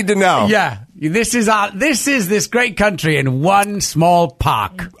do you need to know? Yeah. This is this great country in one small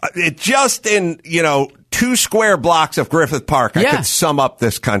park. It just in, 2 square blocks of Griffith Park, I could sum up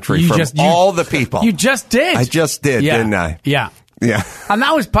this country all the people. You just did. I just did, didn't I? Yeah. Yeah. And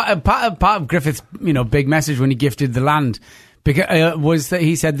that was part of Griffith's, big message when he gifted the land. Because, was that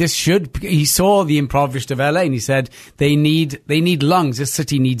he said he saw the impoverished of LA and he said they need lungs. This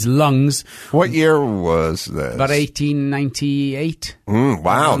city needs lungs. What year was this? About 1898.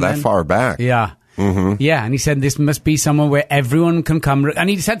 Wow, that far back. Yeah. Mm-hmm. Yeah, and he said this must be somewhere where everyone can come. And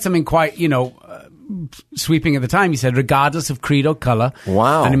he said something quite, sweeping at the time. He said, regardless of creed or color.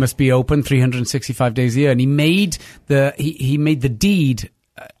 Wow. And it must be open 365 days a year. And he made he made the deed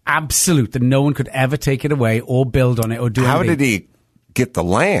absolute that no one could ever take it away or build on it or do anything. How did he get the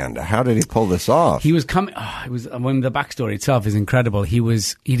land? How did he pull this off? He was coming. The backstory itself is incredible.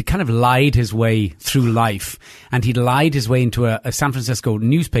 He'd kind of lied his way through life, and he'd lied his way into a San Francisco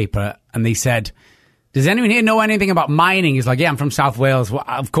newspaper, and they said, does anyone here know anything about mining? He's like, yeah, I'm from South Wales. Well,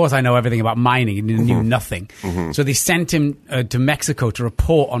 of course I know everything about mining. And he knew nothing. Mm-hmm. So they sent him to Mexico to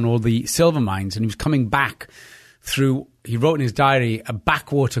report on all the silver mines, and he was coming back through, he wrote in his diary, a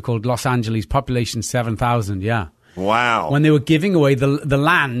backwater called Los Angeles, population 7,000, yeah. Wow. When they were giving away the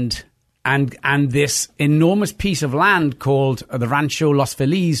land, and this enormous piece of land called the Rancho Los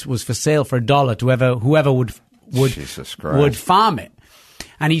Feliz was for sale for $1 to whoever would farm it.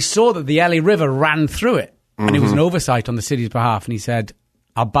 And he saw that the LA River ran through it, and it was an oversight on the city's behalf, and he said,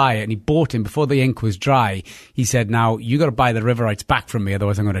 I'll buy it. And he bought him before the ink was dry. He said, now, you got to buy the river rights back from me,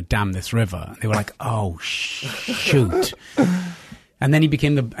 otherwise I'm going to dam this river. And they were like, oh, shoot. And then he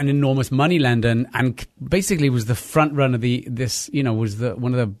became an enormous moneylender and basically was the front runner of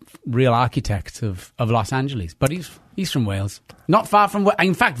one of the real architects of Los Angeles. But he's from Wales. Not far from,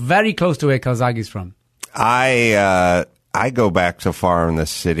 in fact, very close to where Calzagi's from. I go back so far in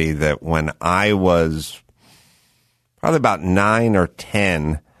this city that when I was probably about 9 or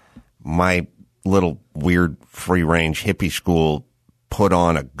 10, my little weird free-range hippie school put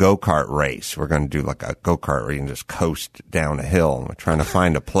on a go-kart race. We're going to do like a go-kart where you can just coast down a hill. And we're trying to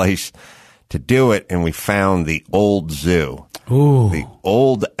find a place to do it, and we found the old zoo. Ooh. The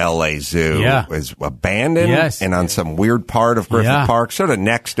old L.A. Zoo is abandoned and on some weird part of Griffith Park, sort of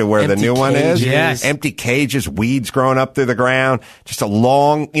next to where the new one is. Yes. Empty cages, weeds growing up through the ground. Just a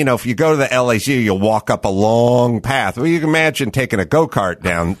long, if you go to the L.A. Zoo, you'll walk up a long path. Well, you can imagine taking a go-kart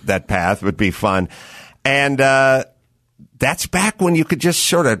down that path would be fun. And that's back when you could just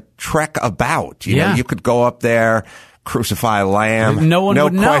sort of trek about. You know, you could go up there, crucify a lamb. No one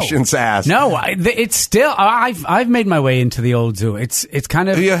would know. Questions asked. No, it's still. I've made my way into the old zoo. It's kind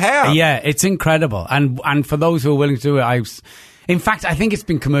of. You have? Yeah, it's incredible. And for those who are willing to do it, in fact, I think it's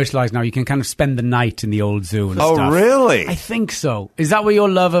been commercialized now. You can kind of spend the night in the old zoo and stuff. Oh, really? I think so. Is that where your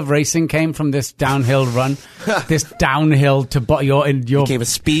love of racing came from? This downhill run, this downhill to your became a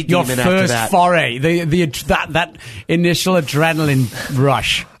speed your demon first after that. foray, that initial adrenaline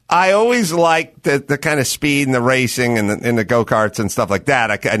rush. I always liked the kind of speed and the racing and the go-karts and stuff like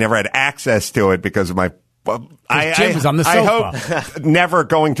that. I never had access to it because of my... Jim was on the sofa. I hope never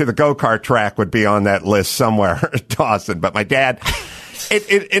going to the go-kart track would be on that list somewhere, Dawson. But my dad,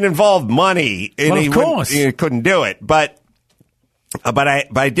 it involved money, and of course he couldn't do it. But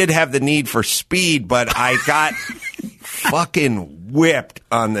I did have the need for speed. But I got fucking whipped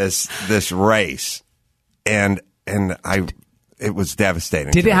on this race, and it was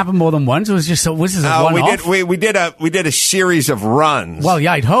devastating. Did it happen more than once? Or was this a one-off? We did a series of runs. Well,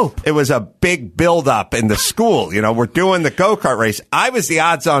 yeah, I'd hope. It was a big build-up in the school. We're doing the go-kart race. I was the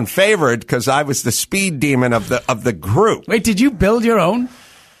odds-on favorite because I was the speed demon of the group. Wait, did you build your own?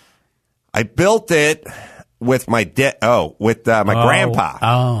 I built it with my grandpa.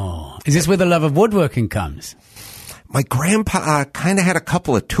 Oh, is this where the love of woodworking comes? My grandpa kind of had a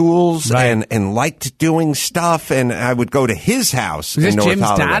couple of tools and liked doing stuff, and I would go to his house. Is this in North Jim's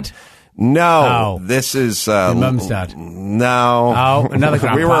Hollywood. dad? No, this is your mum's dad. No, oh, another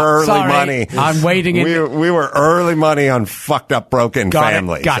grandpa. We were early money. I'm waiting. We were early money on fucked up, broken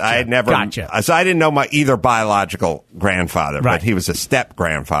families. Gotcha. I had never. Gotcha. So I didn't know my either biological grandfather, but he was a step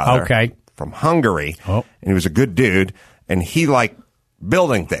grandfather. Okay. From Hungary, and he was a good dude, and he liked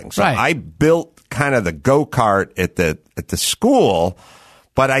building things. So I built kind of the go-kart at the school,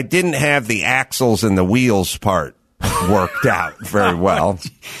 but I didn't have the axles and the wheels part worked out very well.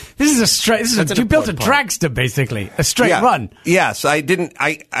 This is you built a dragster, basically, a straight run. Yes, I didn't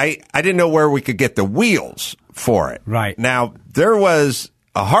know where we could get the wheels for it. Right. Now, there was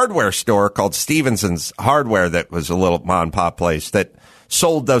a hardware store called Stevenson's Hardware that was a little mom and pop place that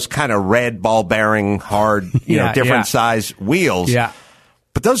sold those kind of red ball bearing, hard, different size wheels. Yeah.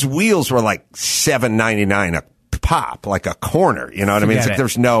 But those wheels were like $7.99 a pop, like a corner. You know what I mean? It's like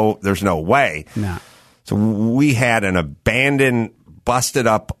there's no way. No. So we had an abandoned, busted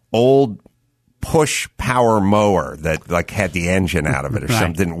up old push power mower that like had the engine out of it or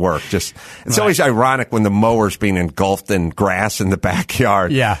something, didn't work. It's always ironic when the mower's being engulfed in grass in the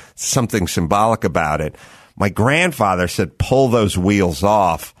backyard. Yeah. Something symbolic about it. My grandfather said, pull those wheels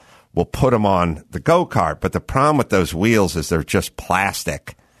off. We'll put them on the go-kart. But the problem with those wheels is they're just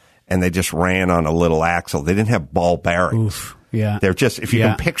plastic, and they just ran on a little axle. They didn't have ball bearings. Oof, yeah. They're just, if you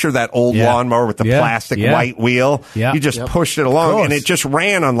can picture that old lawnmower with the plastic white wheel, you just pushed it along, and it just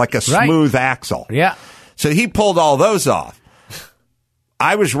ran on like a smooth axle. Yeah. So he pulled all those off.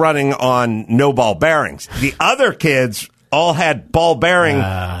 I was running on no ball bearings. The other kids all had ball bearing.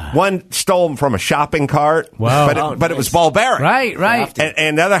 One stole them from a shopping cart, but it was ball bearing. Right.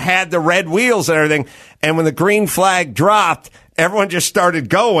 And the other had the red wheels and everything. And when the green flag dropped, everyone just started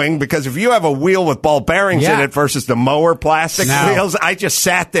going, because if you have a wheel with ball bearings in it versus the mower plastic wheels, I just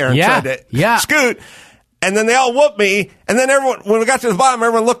sat there and tried to scoot. And then they all whooped me. And then when we got to the bottom,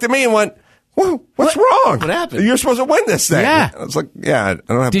 everyone looked at me and went, "Whoa, what's wrong? What happened? You're supposed to win this thing." Yeah. I was like, I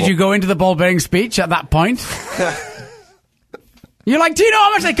don't have Did you go into the ball bearing speech at that point? You're like, do you know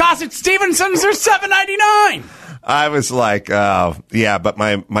how much they cost at Stevenson's? They're $7.99. I was like, but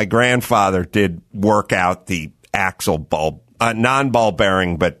my grandfather did work out the axle ball, non-ball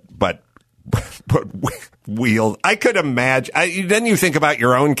bearing, but But wheels. I could imagine. Then you think about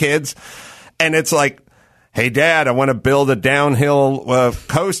your own kids, and it's like, hey, Dad, I want to build a downhill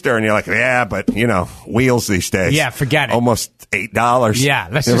coaster. And you're like, yeah, but, wheels these days. Yeah, forget it. Almost $8. Yeah,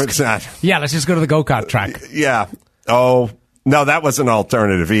 let's just go to the go-kart track. Yeah. Oh, no, that was an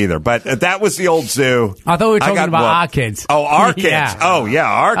alternative either. But that was the old zoo. I thought we were talking about our kids. Oh, our kids. Yeah. Oh,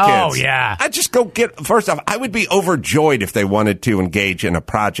 yeah, our kids. Oh, yeah. I'd just go first off, I would be overjoyed if they wanted to engage in a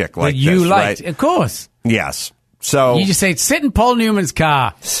project like this. You liked, right? Of course. Yes. So you just say, sit in Paul Newman's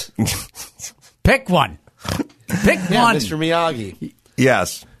car. Pick one. Pick one. Mr. Miyagi.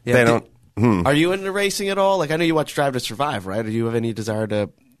 Yes. Yeah, they don't. Are you into racing at all? Like, I know you watch Drive to Survive, right? Do you have any desire to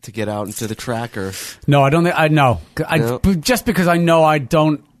get out into the track or? No, I don't think. No. Just because I know I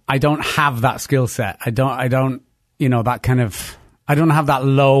don't have that skill set. I don't. That kind of. I don't have that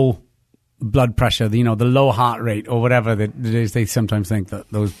low blood pressure. The low heart rate or whatever that it is. They sometimes think that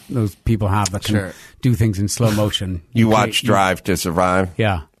those people have that can do things in slow motion. You watch Drive to Survive?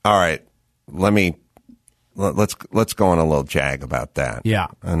 Yeah. All right. Let's go on a little jag about that. Yeah.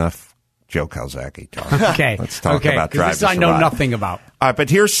 Enough Joe Calzaghe talk. Okay. Let's talk about Drive to Survive. I know nothing about. All right, but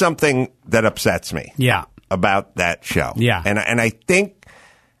here's something that upsets me. Yeah. About that show. Yeah. And I think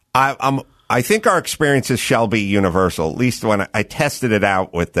I think our experiences shall be universal. At least when I tested it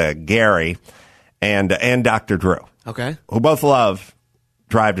out with Gary and Dr. Drew. Okay. Who both love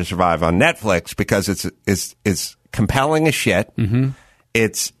Drive to Survive on Netflix because it's compelling as shit. Mm-hmm.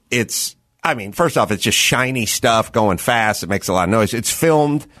 It's I mean, first off, it's just shiny stuff going fast. It makes a lot of noise. It's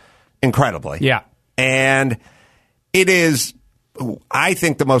filmed incredibly. Yeah. And it is, I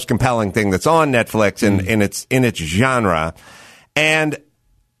think, the most compelling thing that's on Netflix in its genre. And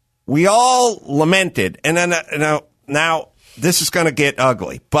we all lamented, and then now this is going to get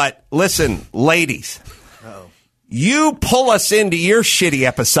ugly. But listen, ladies, you pull us into your shitty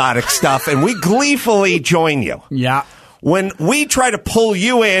episodic stuff, and we gleefully join you. Yeah. When we try to pull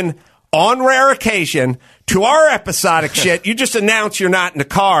you in on rare occasion to our episodic shit, you just announce you're not into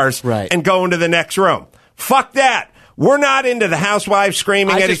cars and go into the next room. Fuck that. We're not into the housewives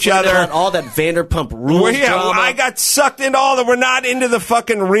screaming at each other. All that Vanderpump Rules drama. I got sucked into all that. We're not into the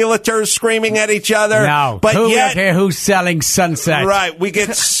fucking realtors screaming at each other. No, but who's selling Sunset? Right, we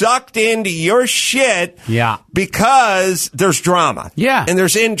get sucked into your shit. Yeah, because there's drama. Yeah, and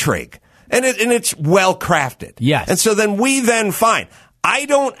there's intrigue, and it's well crafted. Yes, and so then fine. I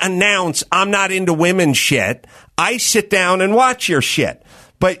don't announce I'm not into women's shit. I sit down and watch your shit.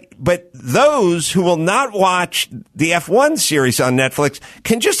 But those who will not watch the F1 series on Netflix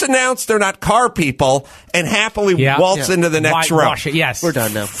can just announce they're not car people and happily waltz into the next room. Yes. We're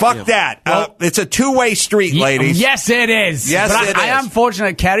done now. Fuck that. Well, it's a two-way street, ladies. Yes, it is. Yes, but it is. I am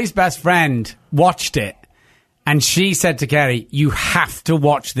fortunate. Kerry's best friend watched it. And she said to Kerry, you have to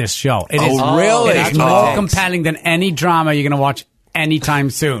watch this show. It is really? It is more compelling than any drama you're going to watch anytime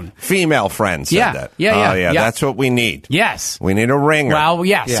soon. Female friend said that. Yeah. That's what we need. Yes. We need a ringer. Well,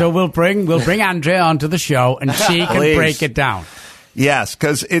 yeah. So we'll bring Andrea onto the show and she can break it down. Yes,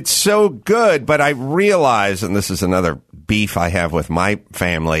 because it's so good. But I realize, and this is another beef I have with my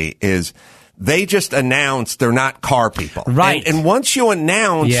family, is they just announce they're not car people. Right. And once you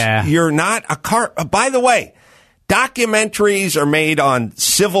announce you're not a car, by the way, documentaries are made on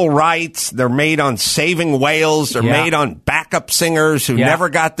civil rights. They're made on saving whales. They're made on backup singers who never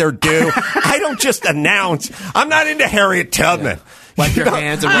got their due. I don't just announce. I'm not into Harriet Tubman. Wipe your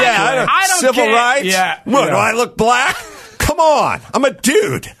hands and I don't civil care. rights. Yeah. What, do I look black? Come on. I'm a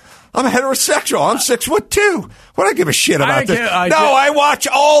dude. I'm heterosexual. I'm 6'2". What do I give a shit about this? I watch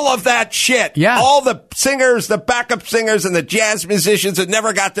all of that shit. Yeah. All the singers, the backup singers, and the jazz musicians that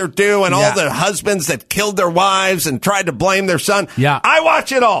never got their due, and all the husbands that killed their wives and tried to blame their son. Yeah. I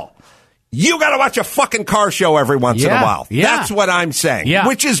watch it all. You got to watch a fucking car show every once in a while. Yeah. That's what I'm saying. Yeah.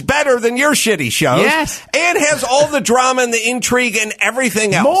 Which is better than your shitty shows. Yes. And has all the drama and the intrigue and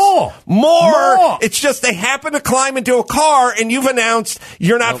everything else. More. It's just they happen to climb into a car and you've announced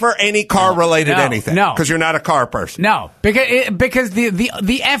you're not for any car-related anything. No. Because you're not a car person. No. Because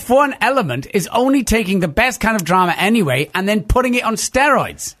the F1 element is only taking the best kind of drama anyway and then putting it on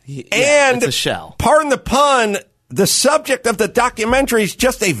steroids. And it's a shell. Pardon the pun, the subject of the documentary is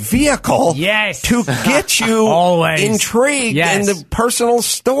just a vehicle to get you intrigued in the personal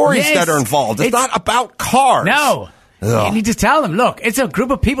stories that are involved. It's not about cars. No. Ugh. You need to tell them, look, it's a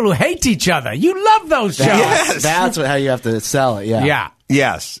group of people who hate each other. You love those shows. Yes. That's how you have to sell it, Yeah.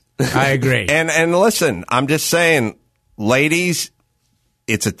 Yes. I agree. And listen, I'm just saying, ladies,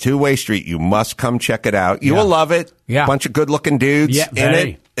 it's a two-way street. You must come check it out. You will love it. Yeah. Bunch of good-looking dudes in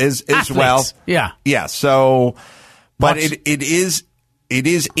it as well. Yeah. Yeah, so... But it is it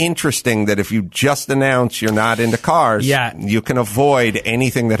is interesting that if you just announce you're not into cars, you can avoid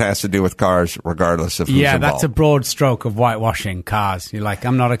anything that has to do with cars, regardless of who's involved. That's a broad stroke of whitewashing cars. You're like,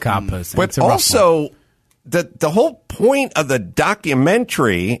 I'm not a car person. But also, the whole point of the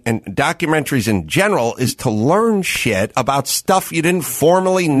documentary and documentaries in general is to learn shit about stuff you didn't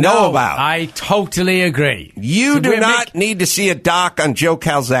formally know about. I totally agree. You do not need to see a doc on Joe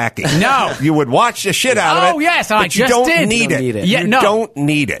Calzaghe. No. You would watch the shit out of it. Oh, yes, but I you just don't did. need it. Yeah, you don't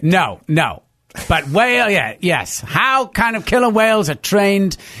need it. No. But yes. How kind of killer whales are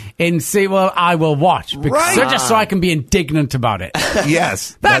trained in SeaWorld, I will watch. Just so I can be indignant about it.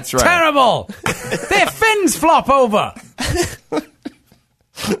 Yes, that's right. terrible. Their fins flop over.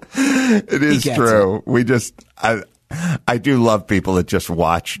 It is true. I do love people that just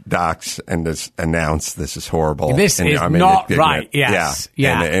watch docs and just announce this is horrible. This is not right. Yes.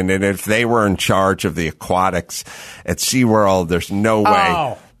 Yeah. And if they were in charge of the aquatics at SeaWorld, there's no way.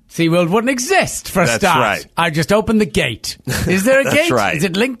 Oh. SeaWorld wouldn't exist for a start. That's right. I just opened the gate. Is there a That's gate? right. Is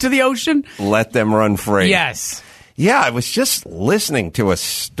it linked to the ocean? Let them run free. Yes. Yeah, I was just listening to a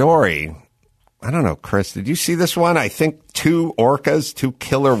story. I don't know, Chris, did you see this one? I think 2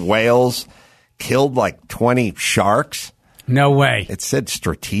 killer whales, killed like 20 sharks. No way. It said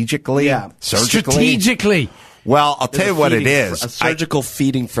strategically. Yeah. Surgically. Strategically. Well, I'll tell you what it is. A surgical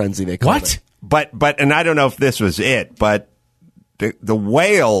feeding frenzy, they call it. But and I don't know if this was it, but the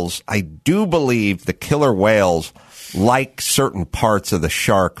whales, I do believe the killer whales like certain parts of the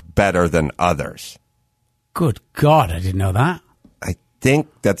shark better than others. Good God, I didn't know that. I think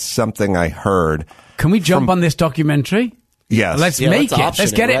that's something I heard. Can we jump on this documentary? Yes. Let's make it.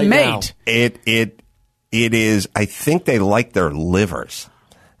 Let's get it made. Now. It is, I think they like their livers.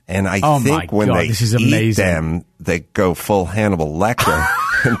 And I think when they eat them, they go full Hannibal Lecter.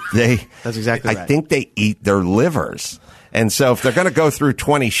 That's exactly right. I think they eat their livers. And so if they're going to go through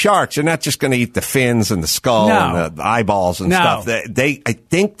 20 sharks, they're not just going to eat the fins and the skull and the eyeballs and stuff. I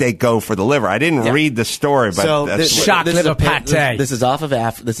think they go for the liver. I didn't read the story, but so shark liver pate. This is off of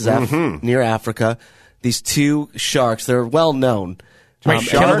near Africa. These 2 sharks, they're well known.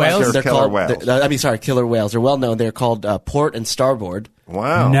 Killer whales? They're killer whales. Killer whales. They're well known. They're called port and starboard.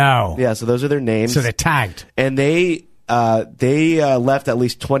 Wow. No. Yeah, so those are their names. So they're tagged. And they left at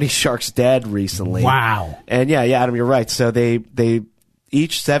least 20 sharks dead recently. Wow. And yeah, Adam, you're right. So they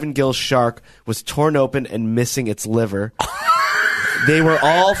each 7-gill shark was torn open and missing its liver. They were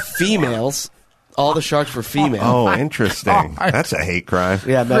all females. All the sharks were female. Oh, interesting. That's a hate crime.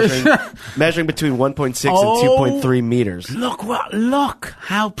 Yeah, measuring between 1.6 and 2.3 meters. Look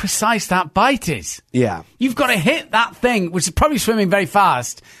how precise that bite is. Yeah. You've got to hit that thing, which is probably swimming very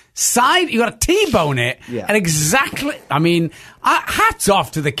fast. You've got to T-bone it. Yeah. And exactly, hats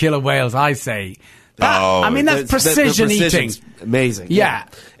off to the killer whales, I say. That's precision eating. Amazing. Yeah.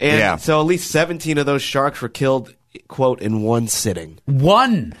 And so at least 17 of those sharks were killed, quote, in one sitting.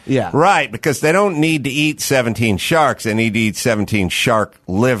 One? Yeah. Right, because they don't need to eat 17 sharks. They need to eat 17 shark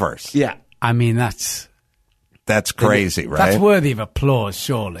livers. Yeah. That's crazy, right? That's worthy of applause,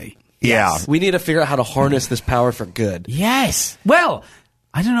 surely. Yeah. We need to figure out how to harness this power for good. Yes. Well,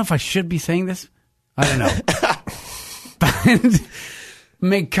 I don't know if I should be saying this. I don't know.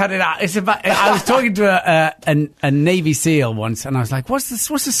 Cut it out. It's about. I was talking to a Navy SEAL once, and I was like, "What's the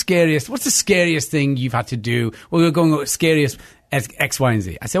scariest thing you've had to do?" Well, we were going with scariest X, Y, and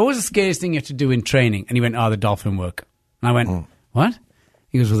Z. I said, "What was the scariest thing you had to do in training?" And he went, "Oh, the dolphin work." And I went, "What?"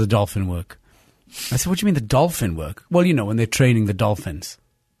 He goes, "Well, the dolphin work." I said, "What do you mean the dolphin work?" "Well, when they're training the dolphins."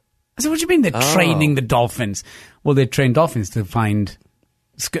 I said, "What do you mean they're training the dolphins?" "Well, they train dolphins to find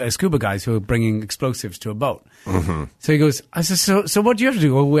scuba guys who are bringing explosives to a boat." Mm-hmm. So he goes, I said, so what do you have to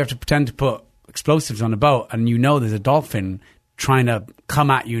do? "Well, we have to pretend to put explosives on a boat, and there's a dolphin trying to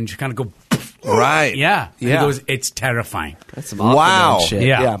come at you, and you kind of go, right. Yeah. And he goes, it's terrifying." That's some Aquaman shit.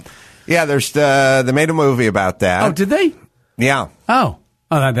 Yeah, they made a movie about that. Oh, did they? Yeah. Oh,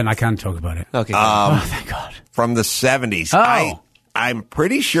 then I can talk about it. Okay. Thank God. From the 70s. Oh. I'm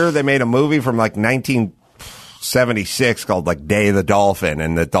pretty sure they made a movie from like 1976 called like Day of the Dolphin,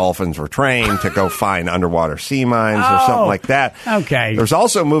 and the dolphins were trained to go find underwater sea mines or something like that. Okay. There's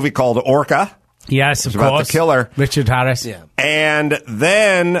also a movie called Orca. Yes, of course. About the killer. Richard Harris. Yeah. And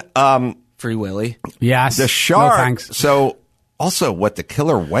then Free Willy. Yes. the shark. No, thanks. So also what the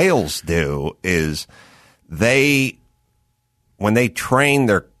killer whales do is when they train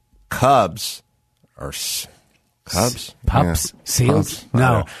their cubs or cubs? Pups? Yeah. Seals? Pups?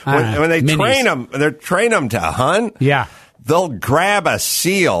 No. When they minis. train them to hunt. Yeah. They'll grab a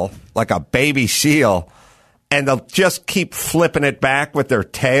seal, like a baby seal, and they'll just keep flipping it back with their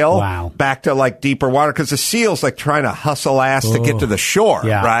tail back to like deeper water because the seal's like trying to hustle ass to get to the shore,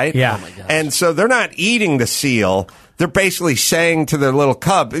 right? Yeah. Oh my gosh. And so they're not eating the seal. They're basically saying to their little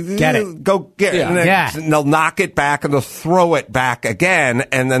cub, Get it. Go get it. And they'll knock it back and they'll throw it back again.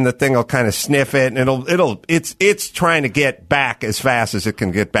 And then the thing will kind of sniff it and it's trying to get back as fast as it can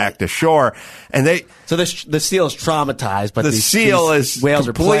get back to shore. And so the seal is traumatized, but the seal is whales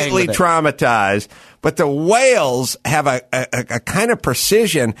completely are playing traumatized. But the whales have a kind of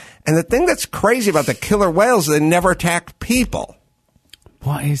precision. And the thing that's crazy about the killer whales is they never attack people.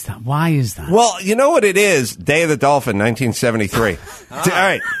 What is that? Why is that? Well, you know what it is? Day of the Dolphin, 1973. All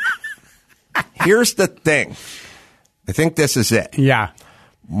right. Here's the thing. I think this is it. Yeah.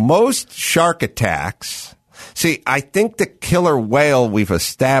 Most shark attacks. See, I think the killer whale we've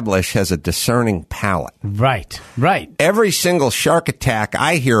established has a discerning palate. Right. Every single shark attack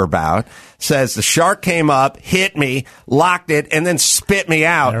I hear about says the shark came up, hit me, locked it, and then spit me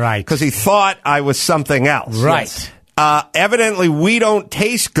out. Right. Because he thought I was something else. Right. Yes. Evidently, we don't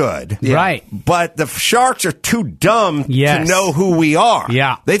taste good. Yeah. Right. But the sharks are too dumb Yes. to know who we are.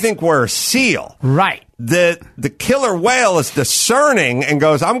 Yeah. They think we're a seal. Right. The killer whale is discerning and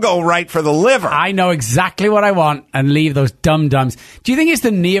goes, I'm going right for the liver. I know exactly what I want and leave those dum-dums. Do you think it's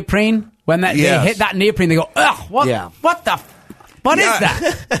the neoprene? When they hit that neoprene, they go, ugh, what the what is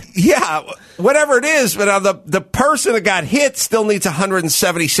that? Yeah, whatever it is, but the person that got hit still needs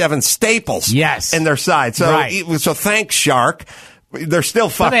 177 staples in their side. So, so thanks, shark. They're still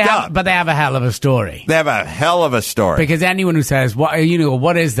fucked up. But they have a hell of a story. They have a hell of a story. Because anyone who says, what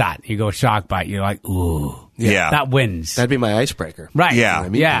is that? You go, shark bite. You're like, ooh. Yeah. That wins. That'd be my icebreaker. Right. Yeah. When I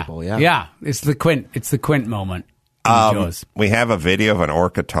meet people, Yeah. It's the Quint moment. We have a video of an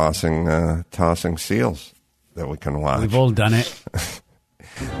orca tossing seals that we can watch. We've all done it.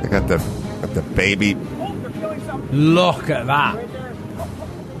 They got the baby. Look at that.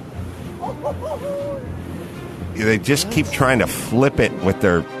 They just keep trying to flip it with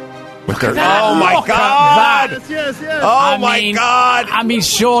their. Oh my God! Yes. Oh my God! I mean,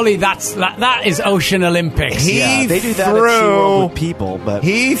 surely that is Ocean Olympics. They do that at SeaWorld with people, but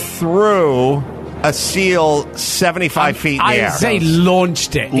he threw a seal 75 feet in the air. I say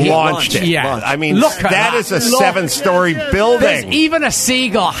launched it. Launched it. Yeah. I mean, look at that is a 7-story building. There's even a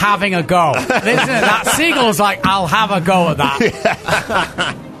seagull having a go. That seagull's like, I'll have a go at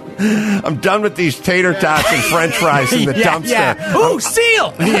that. I'm done with these tater tots and French fries in the dumpster. Yeah. Ooh,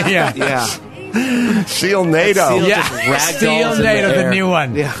 seal! yeah. Seal NATO. Seal NATO, the new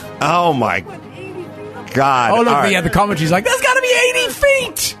one. Yeah. Oh my God! Oh look, the commentary's like, there's got to be 80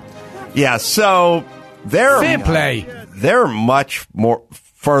 feet. Yeah, so fair play. They're much more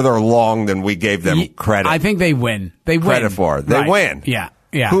further along than we gave them credit. I think they win. They win. Credit for. They win. Yeah.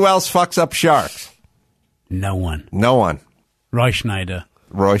 Who else fucks up sharks? No one. Roy Schneider.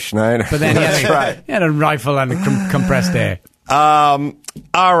 But then he had a rifle and a compressed air. All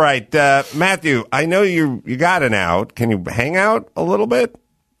right, Matthew, I know you got an out. Can you hang out a little bit?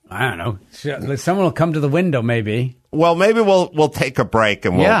 I don't know. Someone will come to the window, maybe. Well, maybe we'll take a break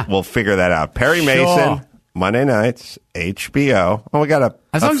and we'll figure that out. Perry Mason, Monday nights, HBO. Oh, we got a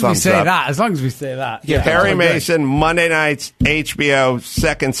as long as we say up. that. As long as we say that. Yeah, Perry Mason, Monday nights, HBO,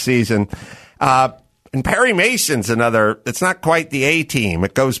 second season. And Perry Mason's another. It's not quite the A Team.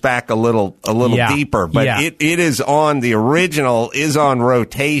 It goes back a little deeper, but it is on. The original is on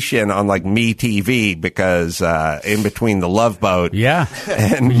rotation on like MeTV because in between the Love Boat,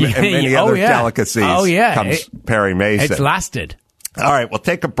 and many other delicacies, comes Perry Mason. It's lasted. All right, we'll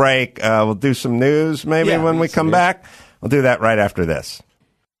take a break. We'll do some news maybe when we come back. We'll do that right after this.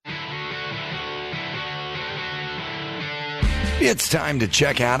 It's time to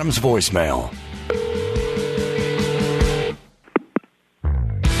check Adam's voicemail.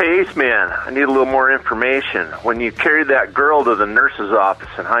 Hey, Ace Man, I need a little more information. When you carried that girl to the nurse's office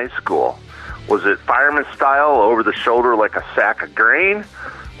in high school, was it fireman style, over the shoulder like a sack of grain,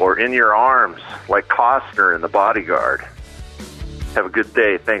 or in your arms like Costner in The Bodyguard? Have a good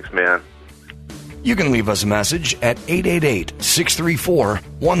day. Thanks, man. You can leave us a message at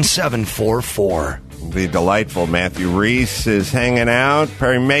 888-634-1744. The delightful Matthew Reese is hanging out.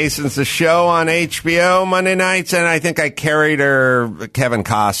 Perry Mason's the show on HBO Monday nights, and I think I carried her Kevin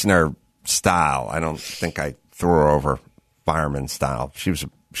Costner style. I don't think I threw her over fireman style. She was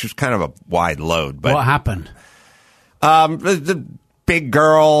kind of a wide load. But what happened? The big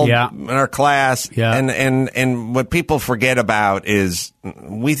girl in our class, and what people forget about is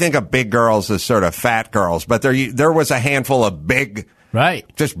we think of big girls as sort of fat girls, but there was a handful of big. Right.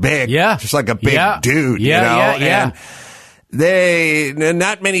 Just big. Yeah. Just like a big dude, you know? And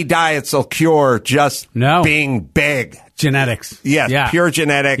Not many diets will cure just being big. Genetics. Yes, Yeah. Pure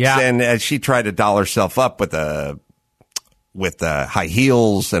genetics. Yeah. And she tried to doll herself up with the high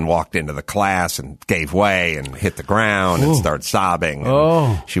heels and walked into the class and gave way and hit the ground and started sobbing.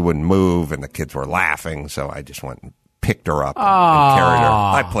 And she wouldn't move, and the kids were laughing. So I just went and picked her up and carried her.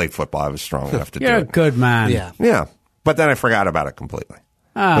 I played football. I was strong enough to do it. You're a good man. Yeah. But then I forgot about it completely.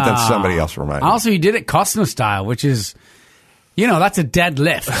 But then somebody else reminded me. Also, you did it Costner style, which is, that's a dead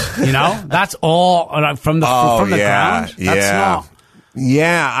lift. That's all from the ground. That's not.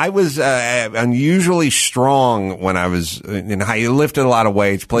 Yeah, I was unusually strong when I was in high. Lifted a lot of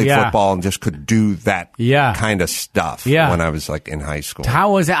weights, played football, and just could do that kind of stuff when I was like in high school.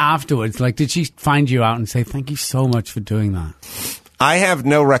 How was it afterwards? Like, did she find you out and say, "Thank you so much for doing that"? I have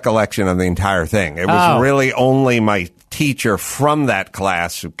no recollection of the entire thing. It was really only my teacher from that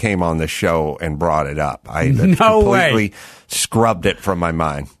class who came on the show and brought it up. I completely scrubbed it from my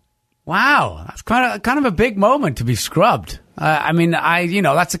mind. Wow, that's kind of a big moment to be scrubbed.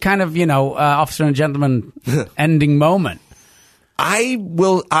 That's a kind of officer and gentleman ending moment. I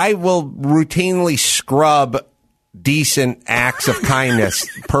will routinely scrub decent acts of kindness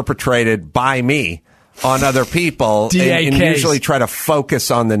perpetrated by me on other people, and usually try to focus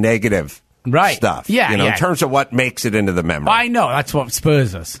on the negative stuff. In terms of what makes it into the memory. I know, that's what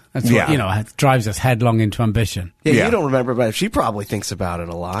spurs us. That's what drives us headlong into ambition. Yeah, you don't remember, but she probably thinks about it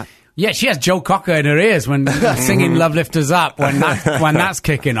a lot. Yeah, she has Joe Cocker in her ears when singing "Love Lifters Up" when that's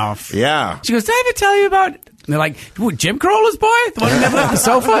kicking off. Yeah, she goes, "Did I ever tell you about?" And they're like, "Jim Carolla's boy, the one who never left the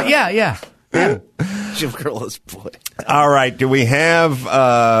sofa." Yeah. Jim Carolla's boy. All right, do we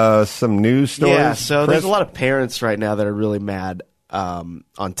have some news stories? Yeah, so Chris? there's a lot of parents right now that are really mad on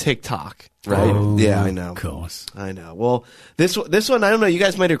TikTok. Right? Oh, yeah, I know. Of course, I know. Well, this one I don't know. You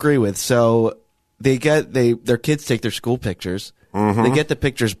guys might agree with. So their kids take their school pictures. Mm-hmm. They get the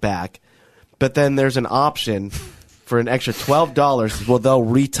pictures back, but then there's an option for an extra $12. Well, they'll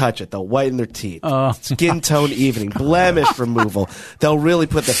retouch it. They'll whiten their teeth, skin tone evening, blemish removal. They'll really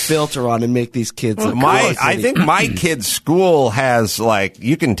put the filter on and make these kids look I think my kid's school has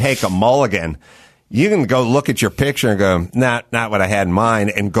you can take a mulligan. You can go look at your picture and go, not what I had in mind,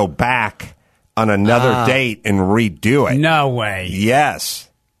 and go back on another date and redo it. No way. Yes.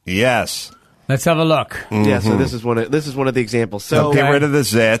 Let's have a look. Mm-hmm. Yeah, so this is one of the examples. So get rid of the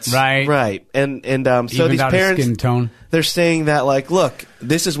zits, right, and so these parents, skin tone. They're saying that look,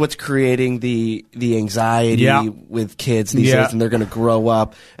 this is what's creating the anxiety with kids these days, and they're going to grow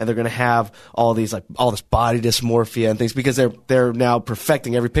up and they're going to have all this body dysmorphia and things because they're now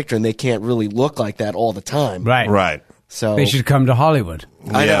perfecting every picture and they can't really look like that all the time. Right. So they should come to Hollywood.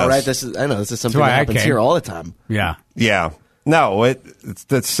 I know, right? This is something that happens here all the time. Yeah. No, it's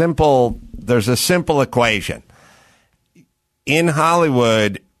that simple. There's a simple equation. In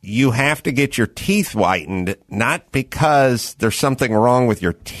Hollywood, you have to get your teeth whitened, not because there's something wrong with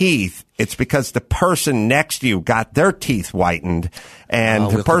your teeth. It's because the person next to you got their teeth whitened,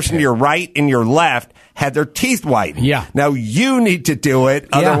 and the person to your right and your left had their teeth whitened. Yeah. Now you need to do it,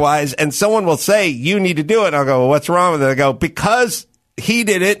 otherwise, and someone will say, you need to do it. I'll go, well, what's wrong with it? I go, because he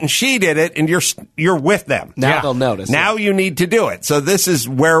did it and she did it, and you're with them. Now they'll notice. Now you need to do it. So this is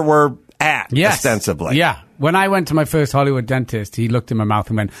where we're at, ostensibly. Yeah. When I went to my first Hollywood dentist, he looked in my mouth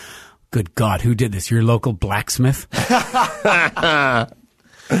and went, "Good God, who did this? Your local blacksmith?"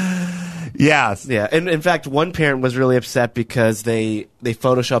 Yes. Yeah. And in fact, one parent was really upset because they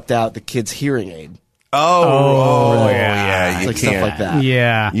photoshopped out the kid's hearing aid. Yeah. You can't, stuff like that.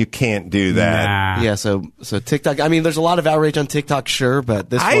 Yeah. You can't do that. Nah. Yeah. So TikTok. I mean, there's a lot of outrage on TikTok, sure, but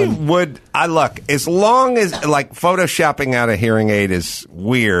this one. I look, as long as photoshopping out a hearing aid is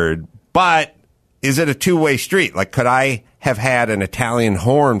weird, but is it a two-way street? Could I have had an Italian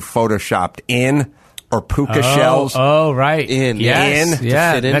horn photoshopped in? Or puka shells. Oh, right. Yes. To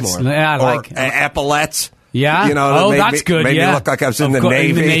fit in more. Or epaulettes. Yeah. That's good. Made me look like I was in the Navy.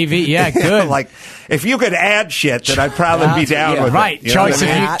 In the Navy. Yeah, good. If you could add shit, then I'd probably be down with right. it.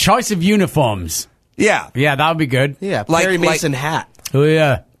 Right. Choice of uniforms. Yeah. Yeah, that would be good. Yeah. Perry Mason hat. Oh,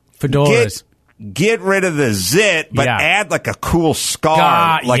 yeah. Fedoras. Get rid of the zit, but add a cool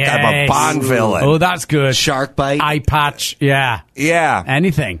scar, I'm a Bond villain. Oh, that's good. Shark bite. Eye patch. Yeah. Yeah.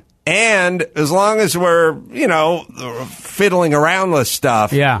 Anything. And as long as we're, fiddling around with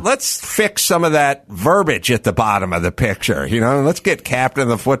stuff, let's fix some of that verbiage at the bottom of the picture. Let's get captain of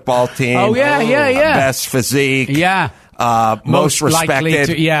the football team. Oh, yeah. Best physique. Yeah. most likely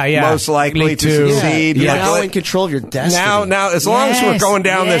respected, to- most likely to to- succeed. You're Like, now in control of your destiny. now, as long as we're going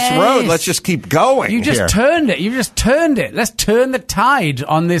down this road, let's just keep going. You just here. turned it. You just turned it. Let's turn the tide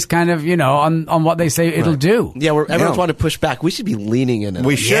on this kind of, on what they say it'll do. Yeah, everyone's wanting to push back. We should be leaning in it.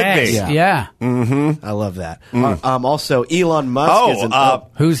 We should be. Yeah. I love that. Also, Elon Musk is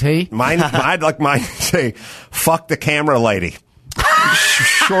Who's he? I'd like mine to say, fuck the camera lady.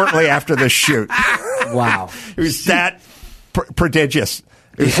 Shortly after the shoot. wow. It was that prodigious.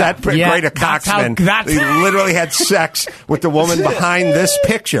 It was that great a that's how- coxman. that's- He literally had sex with the woman behind this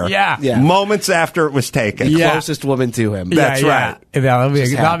picture. Yeah. Moments after it was taken. Yeah. Closest woman to him. That's right. Yeah, that'll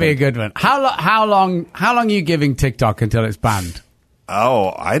be happened. a good one. How long are you giving TikTok until it's banned?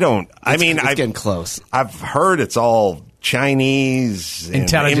 Oh, I don't. It's getting close. I've heard it's all Chinese and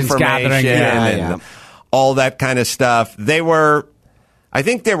Intelligence information gathering, and all that kind of stuff. I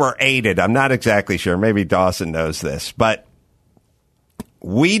think they were aided. I'm not exactly sure. Maybe Dawson knows this, but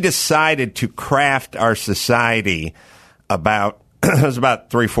we decided to craft our society it was about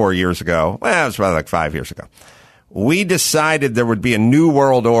 3-4 years ago. Well, it was about like 5 years ago. We decided there would be a new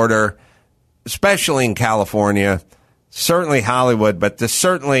world order, especially in California, certainly Hollywood, but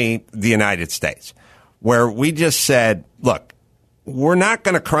certainly the United States, where we just said, look, we're not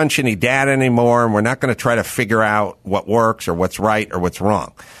going to crunch any data anymore, and we're not going to try to figure out what works or what's right or what's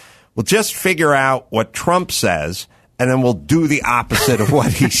wrong. We'll just figure out what Trump says, and then we'll do the opposite of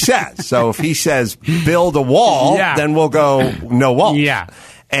what he says. So if he says build a wall, then we'll go no walls. Yeah.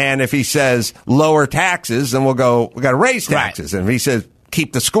 And if he says lower taxes, then we'll go, we got to raise taxes. And if he says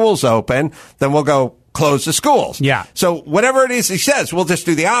keep the schools open, then we'll go close the schools. Yeah. So whatever it is he says, we'll just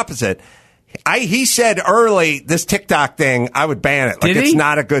do the opposite. He said early, this TikTok thing, I would ban it. Like, it's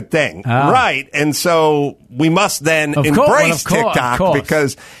not a good thing. Right. And so we must then embrace TikTok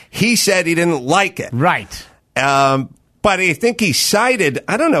because he said he didn't like it. Right. But I think he cited,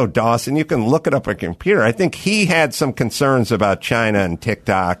 I don't know, Dawson, you can look it up on your computer. I think he had some concerns about China and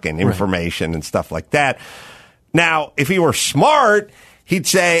TikTok and information and stuff like that. Now, if he were smart, he'd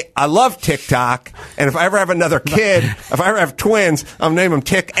say, I love TikTok, and if I ever have another kid, if I ever have twins, I'll name them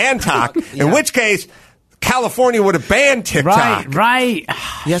Tick and Tok, in which case California would have banned TikTok. Right.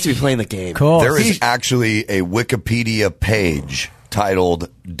 He has to be playing the game. Cool. There is actually a Wikipedia page titled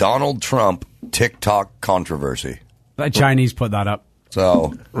Donald Trump TikTok Controversy. The Chinese put that up.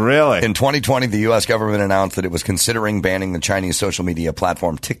 So, really? In 2020, the U.S. government announced that it was considering banning the Chinese social media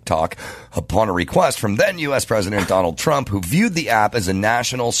platform TikTok upon a request from then U.S. President Donald Trump, who viewed the app as a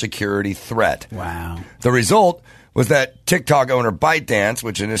national security threat. Wow. The result was that TikTok owner ByteDance,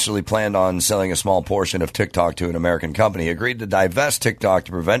 which initially planned on selling a small portion of TikTok to an American company, agreed to divest TikTok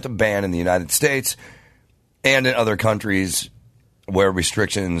to prevent a ban in the United States and in other countries where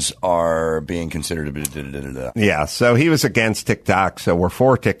restrictions are being considered. Yeah, so he was against TikTok, so we're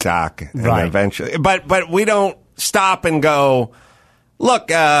for TikTok. And eventually, but we don't stop and go, look,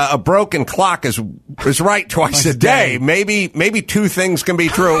 a broken clock is right twice a day. Maybe two things can be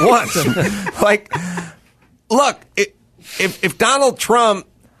true at once. Like, look, if Donald Trump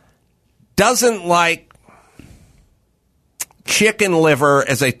doesn't like chicken liver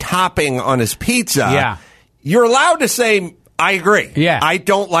as a topping on his pizza, you're allowed to say, I agree. Yeah. I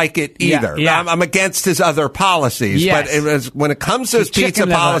don't like it either. Yeah. I'm against his other policies. Yes. But when it comes to his pizza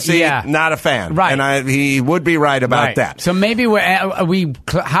liver, policy, not a fan. Right. And he would be right about that. So maybe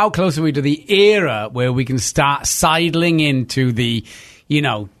how close are we to the era where we can start sidling into the,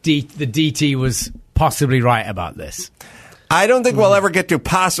 the DT was possibly right about this? I don't think we'll ever get to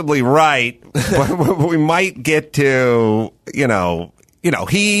possibly right, but we might get to,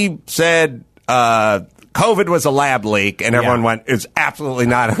 he said, COVID was a lab leak, and everyone went, it's absolutely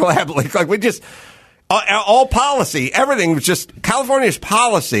not a lab leak. Like, we just, all policy, everything was just, California's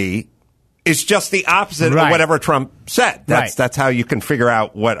policy is just the opposite of whatever Trump said. That's how you can figure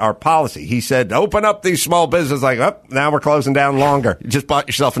out what our policy. He said, open up these small businesses, like, now we're closing down longer. You just bought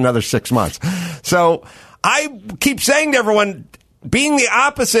yourself another 6 months. So I keep saying to everyone, being the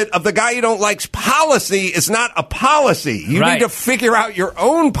opposite of the guy you don't like's policy is not a policy. You need to figure out your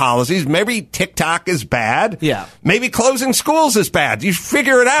own policies. Maybe TikTok is bad. Yeah. Maybe closing schools is bad. You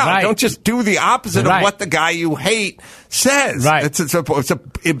figure it out. Right. Don't just do the opposite of what the guy you hate says. Right. It's a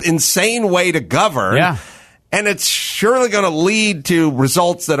insane way to govern. Yeah. And it's surely going to lead to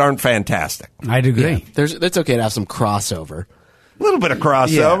results that aren't fantastic. I'd agree. It's okay to have some crossover. A little bit of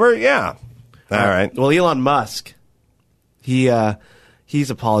crossover, yeah. All right. Well, Elon Musk, he's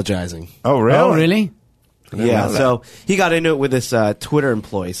apologizing. Oh, really? Oh, really? Yeah, so he got into it with this Twitter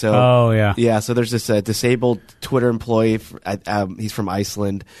employee. So, so there's this disabled Twitter employee. He's from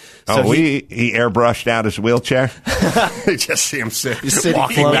Iceland. So he airbrushed out his wheelchair. You just see him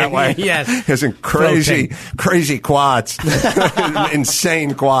walking floating. that way. Yes, has crazy quads,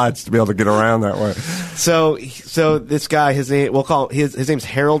 insane quads to be able to get around that way. So this guy, his name, we'll call his name's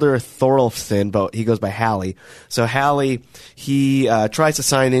Haraldur Thorolfsson, but he goes by Hallie. So Hallie, he tries to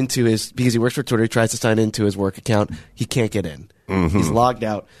sign into because he works for Twitter. He tries to sign into his work account. He can't get in. Mm-hmm. He's logged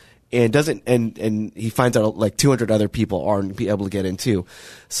out and and he finds out like 200 other people aren't be able to get in too.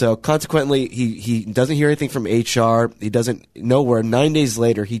 So consequently, he doesn't hear anything from HR. He doesn't know where. 9 days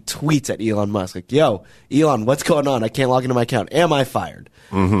later, he tweets at Elon Musk like, "Yo, Elon, what's going on? I can't log into my account. Am I fired?"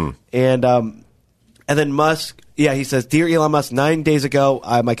 Mm-hmm. And then Musk, he says, "Dear Elon Musk, 9 days ago,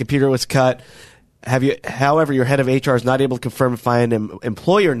 my computer was cut. However, your head of HR is not able to confirm if I am an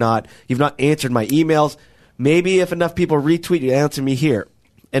employee or not. You've not answered my emails. Maybe if enough people retweet, you answer me here."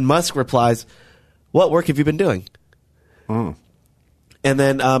 And Musk replies, "What work have you been doing?" Mm. And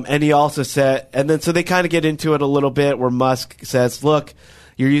then, and he also said, so they kind of get into it a little bit where Musk says, "Look,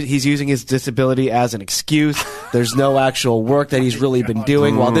 he's using his disability as an excuse. There's no actual work that he's really been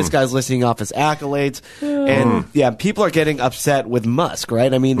doing while this guy's listing off his accolades." And people are getting upset with Musk,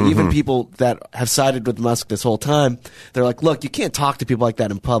 right? I mean, even people that have sided with Musk this whole time, they're like, "Look, you can't talk to people like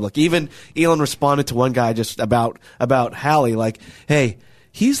that in public." Even Elon responded to one guy just about Hallie, like, "Hey,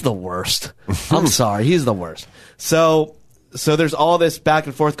 he's the worst. I'm sorry, he's the worst." So there's all this back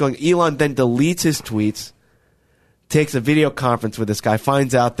and forth going. Elon then deletes his tweets, takes a video conference with this guy,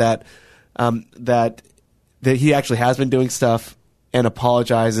 finds out that that he actually has been doing stuff, and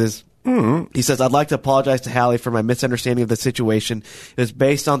apologizes. Mm-hmm. He says, "I'd like to apologize to Hallie for my misunderstanding of the situation. It was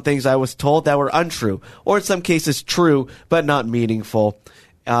based on things I was told that were untrue, or in some cases true, but not meaningful."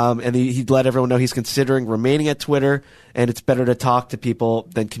 And he'd let everyone know he's considering remaining at Twitter, and it's better to talk to people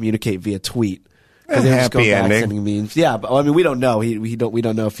than communicate via tweet. Because they're just going back sending memes. Yeah, but I mean, we don't know. We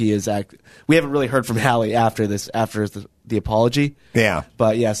don't know if he is we haven't really heard from Hallie after the apology. Yeah,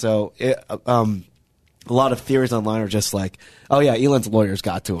 but so a lot of theories online are just like, "Oh yeah, Elon's lawyers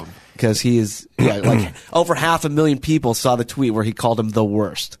got to him," because he is like over 500,000 people saw the tweet where he called him the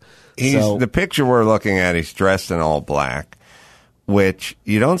worst. The picture we're looking at, he's dressed in all black, which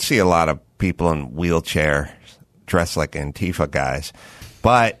you don't see a lot of people in wheelchairs dressed like Antifa guys,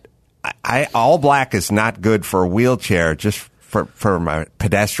 but all black is not good for a wheelchair, just from a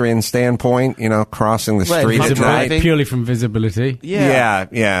pedestrian standpoint, crossing the street at night. Purely from visibility. Yeah.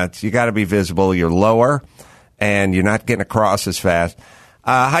 You got to be visible. You're lower, and you're not getting across as fast.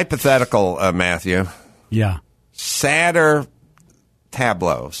 Hypothetical, Matthew. Yeah. Sadder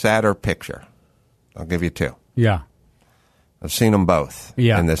picture. I'll give you two. Yeah. I've seen them both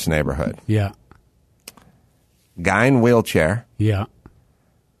in this neighborhood. Yeah. Guy in wheelchair. Yeah.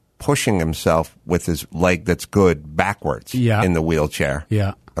 Pushing himself with his leg that's good backwards in the wheelchair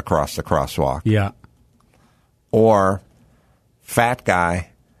across the crosswalk. Yeah. Or fat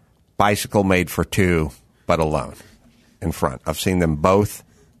guy, bicycle made for two, but alone in front. I've seen them both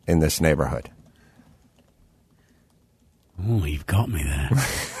in this neighborhood. Oh, you've got me there.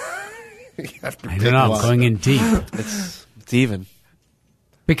 I don't know. I'm going in deep. It's even.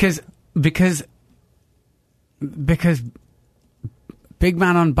 Because big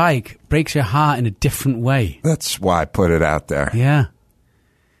man on bike breaks your heart in a different way. That's why I put it out there. Yeah.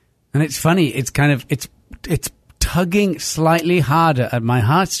 And it's funny. It's kind of, it's tugging slightly harder at my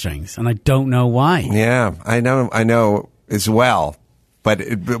heartstrings, and I don't know why. Yeah, I know as well. But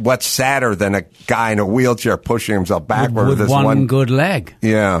what's sadder than a guy in a wheelchair pushing himself backward with one good leg?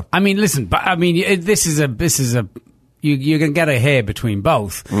 Yeah. I mean, listen, this is a you can get a hair between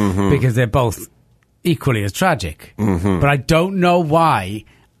both because they're both equally as tragic. Mm-hmm. But I don't know why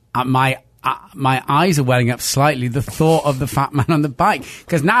my eyes are welling up slightly, the thought of the fat man on the bike.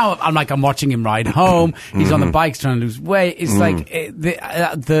 Because now I'm watching him ride home. He's on the bike trying to lose weight. It's like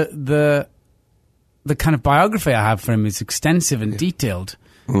the kind of biography I have for him is extensive and detailed.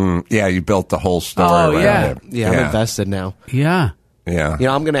 Yeah, you built the whole story. Oh, around it. Yeah, I'm invested now. Yeah. Yeah.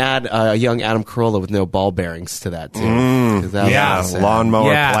 I'm going to add a young Adam Carolla with no ball bearings to that, too.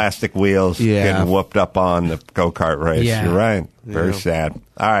 Lawnmower, plastic wheels, getting whooped up on the go-kart race. Yeah. You're right. Very sad.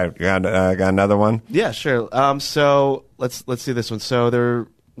 All right, got another one? Yeah, sure. So let's see this one. So there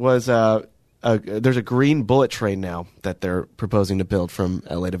was there's a green bullet train now that they're proposing to build from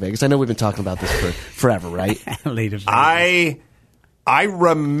LA to Vegas. I know we've been talking about this for forever, right? LA to Vegas. I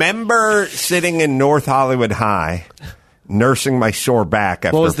remember sitting in North Hollywood High nursing my sore back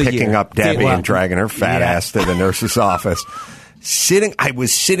after picking up Debbie and dragging her fat ass to the nurse's office. I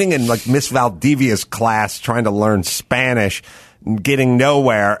was sitting in like Miss Valdivia's class trying to learn Spanish, getting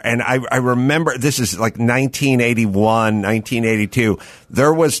nowhere. And I remember, this is like 1981, 1982.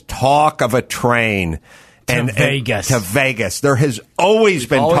 There was talk of a train. To Vegas. To Vegas. There has always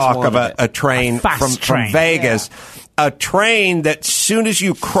been talk of a train from Vegas. Yeah. A train that soon as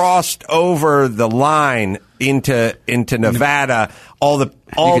you crossed over the line into Nevada, all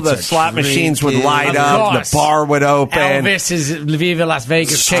the slot machines would light up, the bar would open. Elvis's Viva Las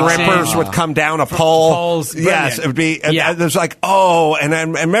Vegas. Strippers would come down a pole. Poles, yes, it would be. Yeah. There's like, and I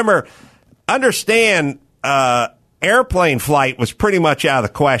remember, understand, airplane flight was pretty much out of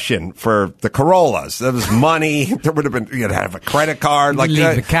the question for the Corollas. There was money. There would have been, you'd have a credit card. Like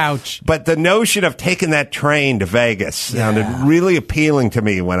leave the couch. But the notion of taking that train to Vegas sounded really appealing to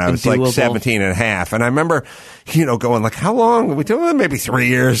me when I was like 17 and a half. And I remember, going like, how long are we doing? Maybe 3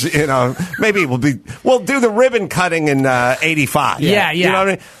 years, maybe we'll do the ribbon cutting in 85. Yeah. You know what I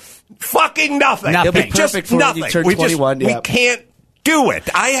mean? Fucking nothing. It'll be perfect for nothing. When you turn 21. We can't do it.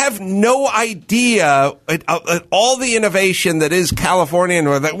 I have no idea all the innovation that is California,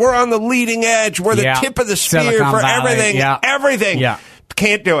 and that we're on the leading edge. We're the tip of the spear Silicon for Valley. everything. Yeah. Everything. Yeah.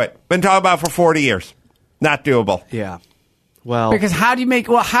 Can't do it. Been talking about it for 40 years. Not doable. Yeah. Well, because how do you make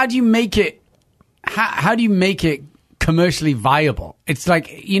it commercially viable? It's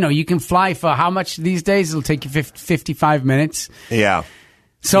like, you can fly for how much these days? It'll take you 55 minutes. Yeah.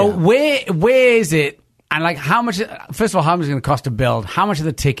 So where is it? And like, how much? First of all, how much is it going to cost to build? How much are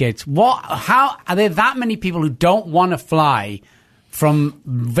the tickets? How are there that many people who don't want to fly from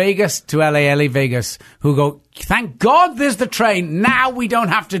Vegas to LA Vegas who go, thank God there's the train. Now we don't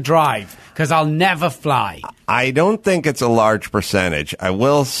have to drive because I'll never fly. I don't think it's a large percentage. I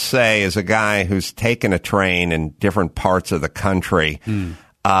will say, as a guy who's taken a train in different parts of the country,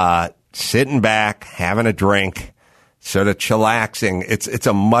 sitting back, having a drink, sort of chillaxing, it's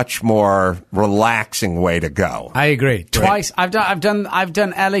a much more relaxing way to go. I agree. Twice. I've done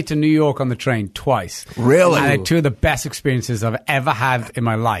LA to New York on the train twice. Really? And they're two of the best experiences I've ever had in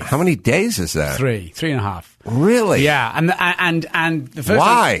my life. How many days is that? 3.5. Really? Yeah. And the first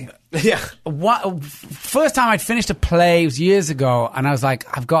Why? First time I'd finished a play was years ago, and I was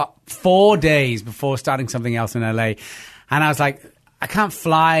like, I've got 4 days before starting something else in LA, and I was like, I can't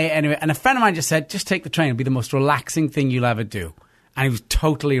fly anyway. And a friend of mine just said, just take the train. It'll be the most relaxing thing you'll ever do. And he was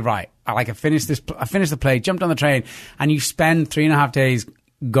totally right. I finished the play, jumped on the train, and you spend 3.5 days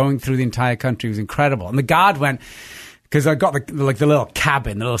going through the entire country. It was incredible. And the guard went, because I got the little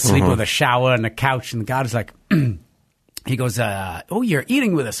cabin, the little sleeper with a shower and a couch. And the guard was like, he goes, you're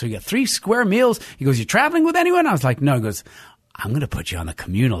eating with us. So you get 3 square meals. He goes, you traveling with anyone? I was like, no. He goes, I'm going to put you on the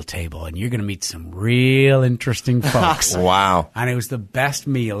communal table and you're going to meet some real interesting folks. Wow. And it was the best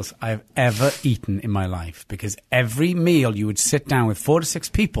meals I've ever eaten in my life, because every meal you would sit down with 4 to 6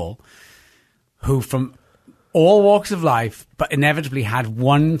 people who from all walks of life, but inevitably had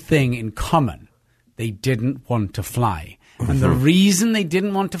one thing in common. They didn't want to fly. And the reason they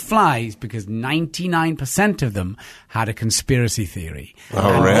didn't want to fly is because 99% of them had a conspiracy theory.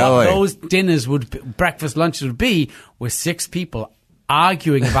 Oh, really? What those dinners breakfast, lunches would be, were 6 people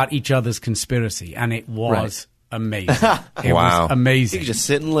arguing about each other's conspiracy. And it was amazing. It was amazing. You could just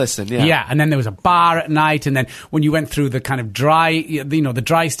sit and listen. Yeah. And then there was a bar at night. And then when you went through the kind of dry, the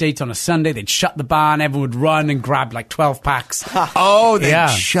dry states on a Sunday, they'd shut the bar and everyone would run and grab like 12 packs. They'd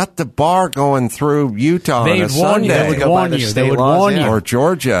shut the bar going through Utah on a Sunday. They would warn you. They would warn you. Or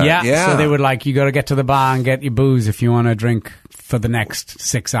Georgia. Yeah. So they would you got to get to the bar and get your booze if you want to drink for the next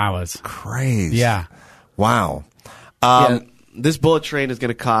 6 hours. Crazy. Yeah. Wow. This bullet train is going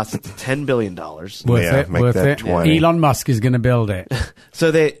to cost $10 billion. Worth make that it. 20. Elon Musk is going to build it.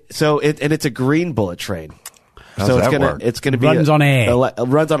 It's a green bullet train. How's that work? It's going to be runs on air.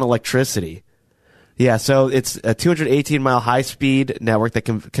 Runs on electricity. Yeah, so it's a 218-mile high-speed network that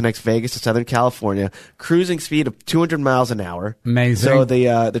connects Vegas to Southern California. Cruising speed of 200 miles an hour. Amazing. So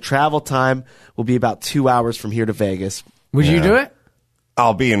the travel time will be about 2 hours from here to Vegas. Would you do it?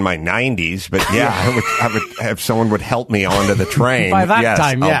 I'll be in my 90s, but I would if someone would help me onto the train. By that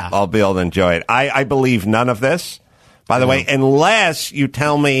time, I'll be able to enjoy it. I believe none of this, by the way, unless you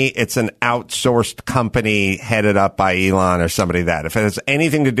tell me it's an outsourced company headed up by Elon or somebody that. If it has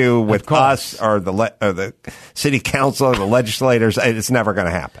anything to do with us or the city council or the legislators, it's never going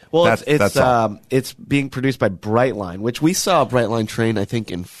to happen. Well, it's being produced by Brightline, which we saw a Brightline train, I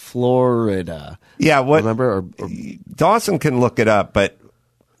think, in Florida. Yeah, remember? Dawson can look it up, but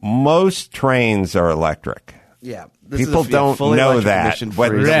most trains are electric. Yeah. People don't know that.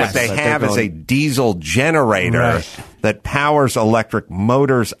 What they have is a diesel generator that powers electric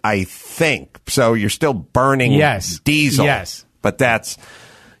motors, I think. So you're still burning diesel. Yes. But that's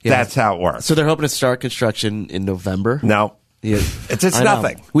how it works. So they're hoping to start construction in November? No. Yeah. It's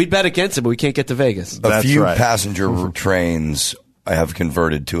nothing. We'd bet against it, but we can't get to Vegas. A few passenger trains have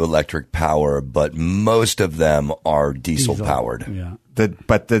converted to electric power, but most of them are diesel powered. Yeah.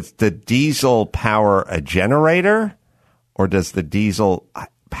 But does the diesel power a generator, or does the diesel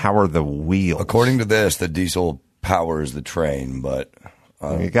power the wheels? According to this, the diesel powers the train, but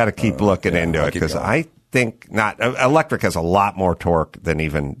you got to keep looking into it, because I think not. Electric has a lot more torque than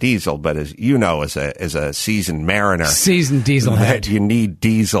even diesel, but as you know, as a seasoned mariner, seasoned diesel head, you need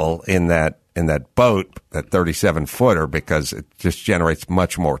diesel in that boat, that 37-footer, because it just generates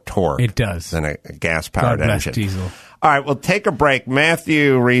much more torque. It does. Than a gas-powered God bless engine. diesel. All right, we'll take a break.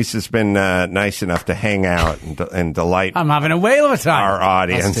 Matthew Reese has been nice enough to hang out and delight. I'm having a whale of a time. Our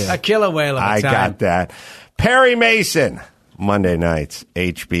audience. A killer whale of a time. I got that. Perry Mason, Monday nights,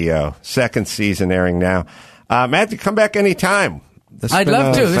 HBO. Second season airing now. Matthew, come back anytime. I'd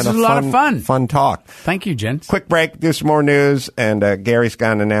love to. This was a lot of fun. Fun talk. Thank you, gents. Quick break, do some more news, and Gary's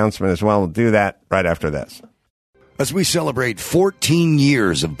got an announcement as well. We'll do that right after this. As we celebrate 14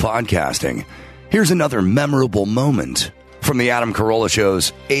 years of podcasting, here's another memorable moment from the Adam Carolla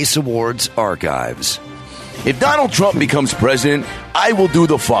Show's Ace Awards archives. If Donald Trump becomes president, I will do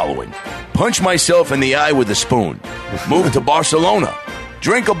the following. Punch myself in the eye with a spoon. Move to Barcelona.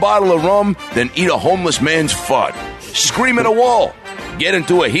 Drink a bottle of rum, then eat a homeless man's fart. Scream at a wall. Get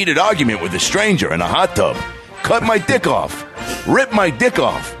into a heated argument with a stranger in a hot tub. Cut my dick off. Rip my dick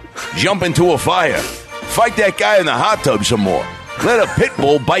off. Jump into a fire. Fight that guy in the hot tub some more. Let a pit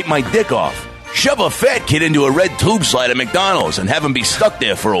bull bite my dick off. Shove a fat kid into a red tube slide at McDonald's and have him be stuck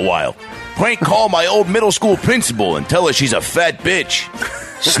there for a while. Prank call my old middle school principal and tell her she's a fat bitch.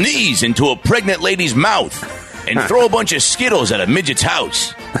 Sneeze into a pregnant lady's mouth. And throw a bunch of Skittles at a midget's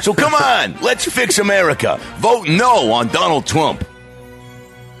house. So come on, let's fix America. Vote no on Donald Trump.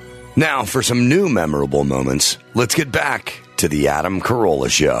 Now, for some new memorable moments, let's get back to the Adam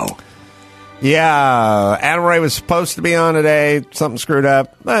Carolla Show. Yeah, Adam Ray was supposed to be on today. Something screwed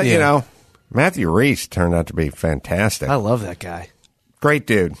up. But, you know, Matthew Reese turned out to be fantastic. I love that guy. Great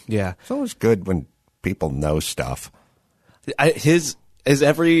dude. Yeah. It's always good when people know stuff. Is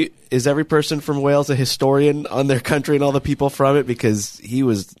every person from Wales a historian on their country and all the people from it? Because he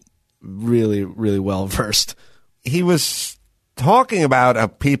was really, really well versed. He was talking about how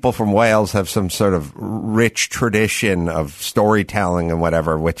people from Wales have some sort of rich tradition of storytelling and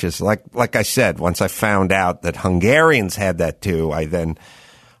whatever, which is like I said, once I found out that Hungarians had that too, I then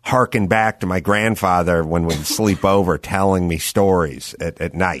harken back to my grandfather when we'd sleep over telling me stories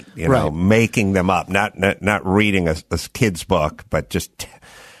at night, you know, right. Making them up, not reading a kid's book, but just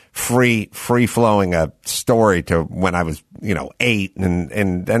free flowing a story to when I was, 8.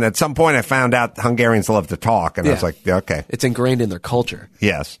 And at some point I found out Hungarians love to talk, and I was like, okay. It's ingrained in their culture.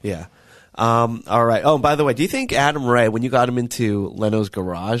 Yes. Yeah. All right. Oh, by the way, do you think Adam Ray, when you got him into Leno's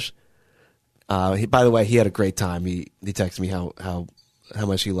garage, by the way, he had a great time. He texted me how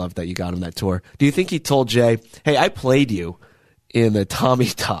much he loved that you got him that tour. Do you think he told Jay, hey, I played you in the Tommy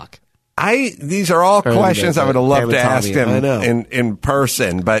Talk? These are all questions I would have loved to ask him in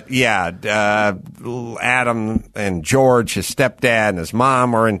person. But yeah, Adam and George, his stepdad and his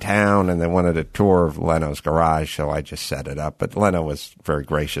mom were in town, and they wanted a tour of Leno's garage, so I just set it up. But Leno was very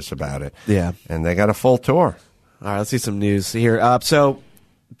gracious about it. Yeah. And they got a full tour. All right, let's see some news here. So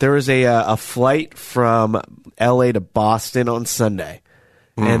there was a flight from L.A. to Boston on Sunday.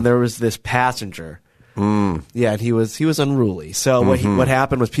 And there was this passenger. Yeah, and he was unruly. So what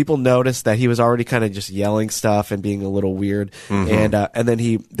happened was people noticed that he was already kind of just yelling stuff and being a little weird. And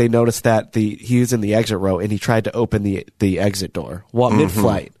then they noticed that he was in the exit row, and he tried to open the exit door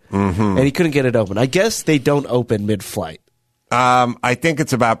mid-flight. And he couldn't get it open. I guess they don't open mid-flight. I think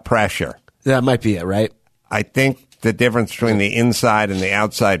it's about pressure. That might be it, right? I think the difference between the inside and the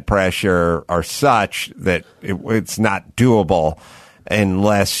outside pressure are such that it's not doable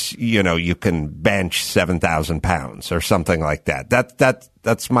unless, you can bench 7,000 pounds or something like that.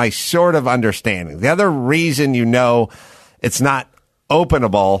 That's my sort of understanding. The other reason it's not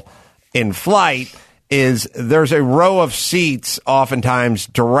openable in flight is there's a row of seats oftentimes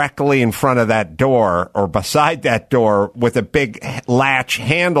directly in front of that door or beside that door with a big latch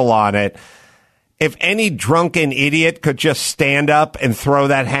handle on it. If any drunken idiot could just stand up and throw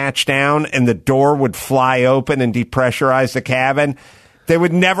that hatch down and the door would fly open and depressurize the cabin, they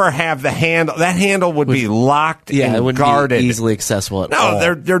would never have the handle. That handle would be locked and it wouldn't guarded. Be easily accessible at all.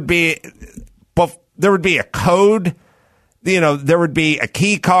 No, there would be a code. There would be a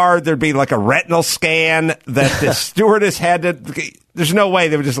key card. There'd be like a retinal scan that the stewardess had to. There's no way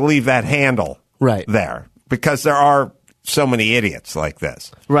they would just leave that handle right there, because there are so many idiots like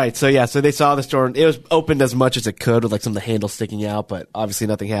this. Right. So yeah. So they saw the store. And it was opened as much as it could with like some of the handles sticking out, but obviously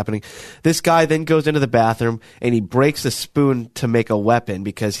nothing happening. This guy then goes into the bathroom and he breaks the spoon to make a weapon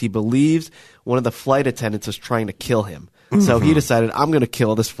because he believes one of the flight attendants was trying to kill him. So he decided, I'm going to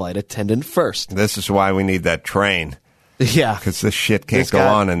kill this flight attendant first. This is why we need that train. Yeah. Because this shit can't go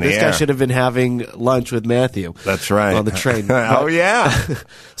on in the air. This guy should have been having lunch with Matthew. That's right. On the train. Oh, yeah.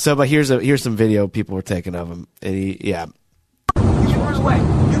 But here's some video people were taking of him. And You can run away.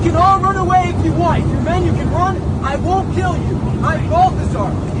 You can all run away if you want. If you're men, you can run. I won't kill you. I'm Balthazar.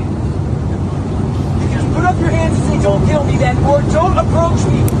 You can just put up your hands and say, don't kill me then, or don't approach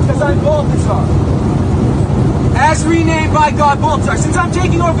me, because I'm Balthazar. As renamed by God Balthazar. Since I'm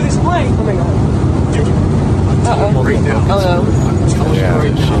taking over this plane. Hello. Yeah,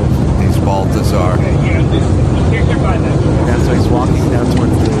 he's Balthazar. That's why he's walking down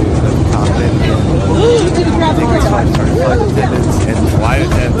towards the cockpit. Flight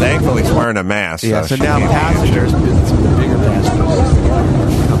attendant, thankfully, he's wearing a mask. Yeah, so now passengers, some bigger passengers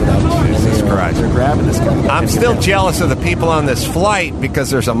coming up. Jesus Christ. They're grabbing this guy. I'm still jealous of the people on this flight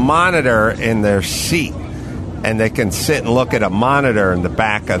because there's a monitor in their seat. And they can sit and look at a monitor in the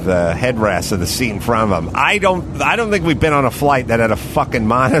back of the headrest of the seat in front of them. I don't think we've been on a flight that had a fucking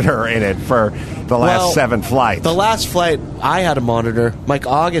monitor in it for the last 7 flights. The last flight, I had a monitor. Mike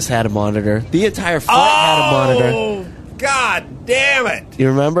August had a monitor. The entire flight had a monitor. God damn it. You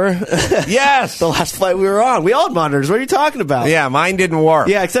remember? Yes. The last flight we were on. We all had monitors. What are you talking about? Yeah, mine didn't work.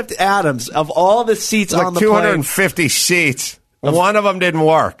 Yeah, except Adams. Of all the seats on the 250 seats. One of them didn't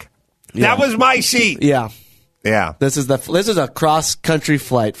work. Yeah. That was my seat. Yeah. Yeah. This is a cross-country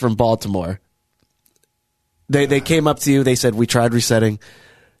flight from Baltimore. They came up to you. They said, we tried resetting.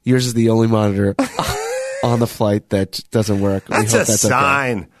 Yours is the only monitor on the flight that doesn't work. That's a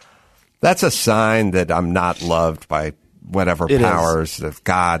sign. Okay. That's a sign that I'm not loved by whatever powers of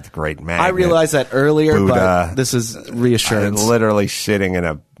God, the great magnet. I realized that earlier, Buddha. But this is reassurance. I'm literally sitting in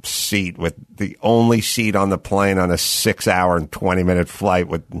a seat with the only seat on the plane on a 6-hour and 20-minute flight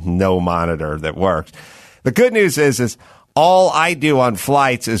with no monitor that works. The good news is all I do on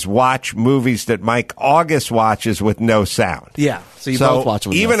flights is watch movies that Mike August watches with no sound. Yeah, so you both watch them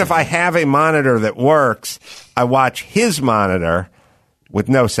with even no if sound. I have a monitor that works, I watch his monitor with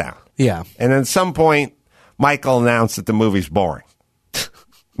no sound. Yeah. And at some point, Michael announced that the movie's boring.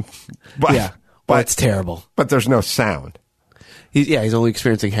 But it's terrible. But there's no sound. He's only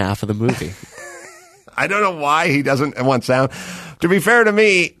experiencing half of the movie. I don't know why he doesn't want sound. To be fair to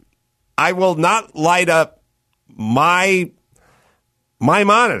me, I will not light up my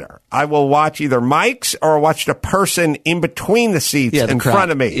monitor. I will watch either Mike's or watch the person in between the seats in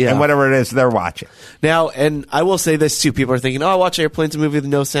front of me and whatever it is they're watching. Now, and I will say this too. People are thinking, I watch Airplanes, a movie with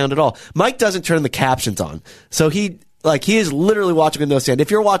no sound at all. Mike doesn't turn the captions on. So he is literally watching with no sound.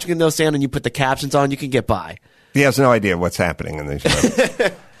 If you're watching with no sound and you put the captions on, you can get by. He has no idea what's happening in these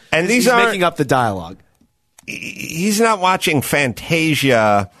movies. And he's making up the dialogue. He's not watching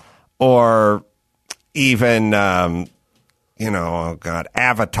Fantasia or even,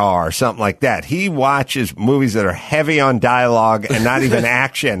 Avatar or something like that. He watches movies that are heavy on dialogue and not even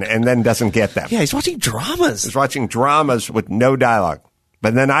action and then doesn't get them. Yeah, he's watching dramas. He's watching dramas with no dialogue.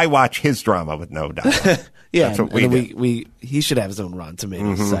 But then I watch his drama with no dialogue. Yeah, that's what we do. He should have his own Rotten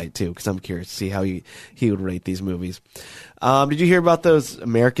Tomatoes site too, because I'm curious to see how he would rate these movies. Did you hear about those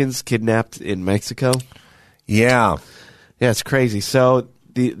Americans kidnapped in Mexico? Yeah, it's crazy. So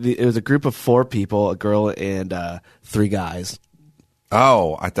it was a group of 4 people, a girl and 3 guys.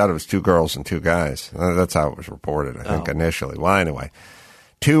 Oh, I thought it was 2 girls and 2 guys. That's how it was reported, I think, initially. Well, anyway,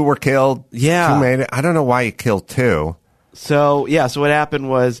 2 were killed. Yeah, 2 made it. I don't know why you killed 2. So what happened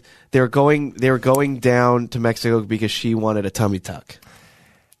was they were going down to Mexico because she wanted a tummy tuck.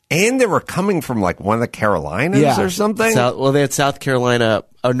 And they were coming from like one of the Carolinas or something. They had South Carolina,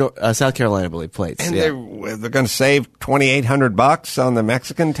 I believe, plates. And they're going to save $2,800 on the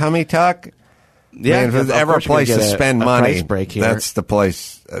Mexican tummy tuck. Yeah, man, if there's ever a place to spend money, that's the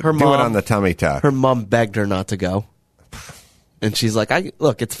place. Do it on the tummy tuck. Her mom begged her not to go. And she's like,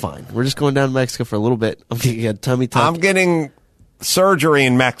 look, it's fine. We're just going down to Mexico for a little bit. I'm getting a tummy tuck. I'm getting surgery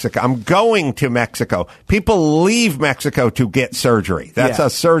in Mexico. I'm going to Mexico. People leave Mexico to get surgery. That's how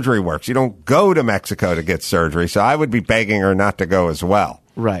surgery works. You don't go to Mexico to get surgery. So I would be begging her not to go as well.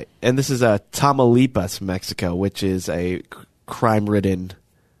 Right. And this is Tamaulipas, Mexico, which is a crime-ridden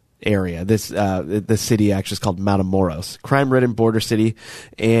area. The city actually is called Matamoros, crime-ridden border city,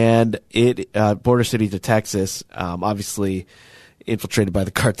 and it border city to Texas. Obviously infiltrated by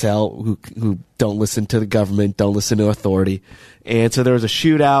the cartel, who don't listen to the government, don't listen to authority, and so there was a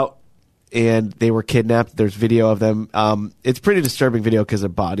shootout and they were kidnapped. There's video of them. It's pretty disturbing video because their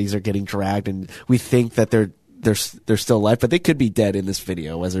bodies are getting dragged, and we think that they're still alive, but they could be dead in this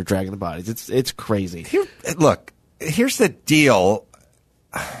video as they're dragging the bodies. It's crazy. Look, here's the deal.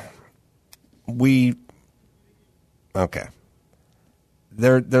 Okay.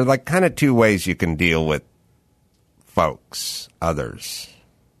 There are like kind of two ways you can deal with others.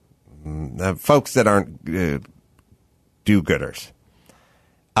 Folks that aren't do-gooders.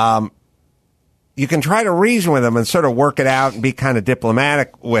 You can try to reason with them and sort of work it out and be kind of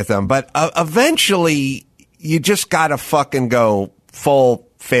diplomatic with them, but eventually you just got to fucking go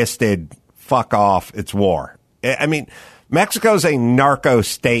full-fisted, fuck off, it's war. I mean, Mexico's a narco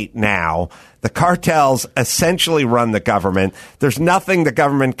state now. The cartels essentially run the government. There's nothing the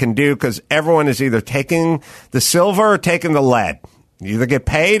government can do because everyone is either taking the silver or taking the lead. You either get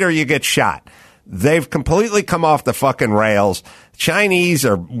paid or you get shot. They've completely come off the fucking rails. Chinese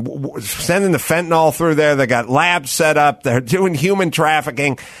are sending the fentanyl through there. They got labs set up. They're doing human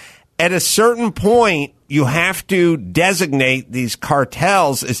trafficking. At a certain point, you have to designate these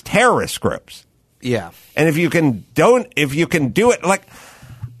cartels as terrorist groups. Yeah. And if you can do it, like,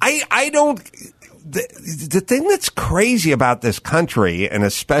 I don't, the thing that's crazy about this country, and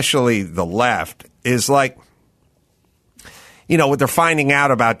especially the left, is like, you know, what they're finding out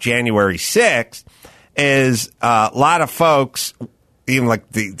about January 6th is a lot of folks, even like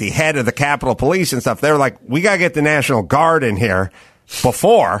the head of the Capitol Police and stuff, they're like, we got to get the National Guard in here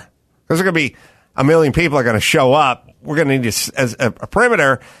before, because there's going to be a million people are going to show up. We're going to need as a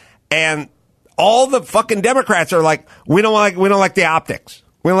perimeter. And all the fucking Democrats are like, we don't like the optics.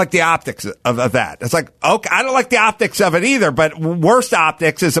 We don't like the optics of that. It's like, okay, I don't like the optics of it either, but worst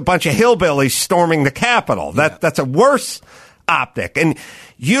optics is a bunch of hillbillies storming the Capitol. That's a worse optic. And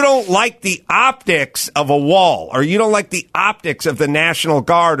you don't like the optics of a wall, or you don't like the optics of the National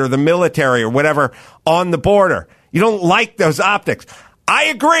Guard or the military or whatever on the border. You don't like those optics. I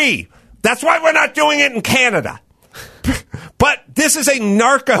agree. That's why we're not doing it in Canada. But this is a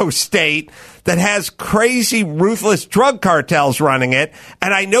narco state that has crazy, ruthless drug cartels running it.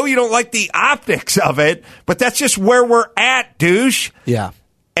 And I know you don't like the optics of it, but that's just where we're at, douche. Yeah.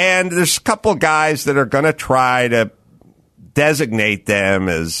 And there's a couple guys that are going to try to designate them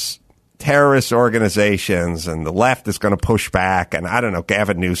as terrorist organizations, and the left is going to push back. And I don't know,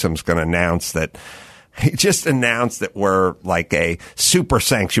 Gavin Newsom's going to announce that he just announced that we're like a super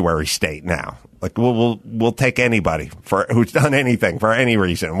sanctuary state now. Like we'll take anybody for who's done anything for any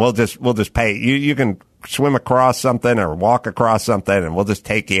reason. We'll just pay you. You can swim across something or walk across something, and we'll just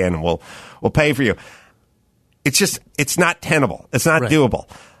take you in, and we'll pay for you. It's not tenable. It's not doable.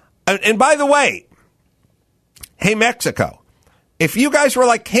 And by the way, hey, Mexico, if you guys were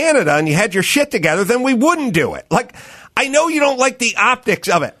like Canada and you had your shit together, then we wouldn't do it. Like, I know you don't like the optics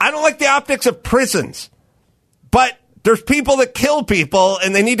of it. I don't like the optics of prisons, but there's people that kill people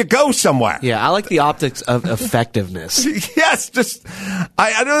and they need to go somewhere. Yeah, I like the optics of effectiveness. Yes,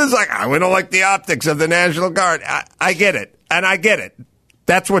 I know it's like, we don't like the optics of the National Guard. I get it, and I get it.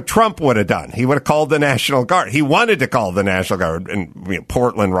 That's what Trump would have done. He would have called the National Guard. He wanted to call the National Guard, and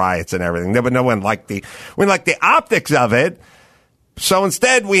Portland riots and everything. But no one liked the optics of it. So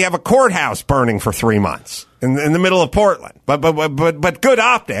instead, we have a courthouse burning for 3 months in the middle of Portland. But good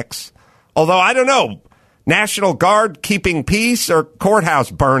optics. Although I don't know, National Guard keeping peace or courthouse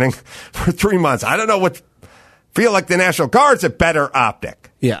burning for 3 months. I don't know what. Feel like the National Guard's a better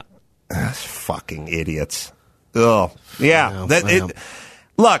optic. Yeah, Those fucking idiots. Oh yeah.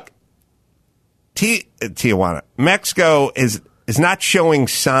 Look, Tijuana, Mexico is not showing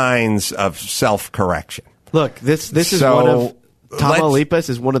signs of self-correction. Look, this is one of Tamaulipas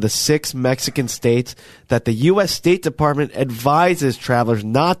is one of the 6 Mexican states that the U.S. State Department advises travelers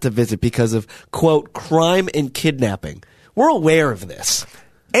not to visit because of, quote, crime and kidnapping. We're aware of this.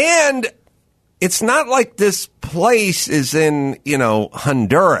 And it's not like this place is in,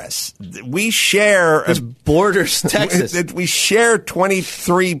 Honduras. We share... This borders Texas. We share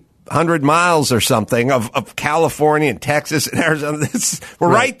 2,300 miles or something of California and Texas and Arizona. We're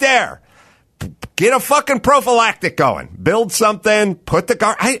right there. Get a fucking prophylactic going. Build something. Put the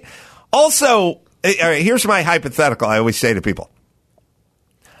guard. Here's my hypothetical I always say to people.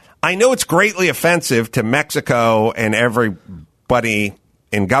 I know it's greatly offensive to Mexico and everybody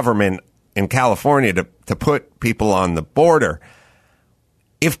in government in California to put people on the border.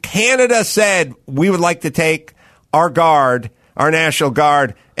 If Canada said we would like to take our guard, our National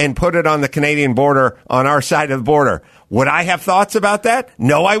Guard, and put it on the Canadian border on our side of the border, would I have thoughts about that?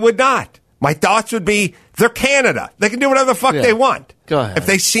 No, I would not. My thoughts would be, they're Canada. They can do whatever the fuck they want. Go ahead. If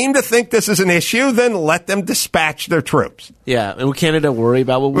they seem to think this is an issue, then let them dispatch their troops. Yeah, and Canada worry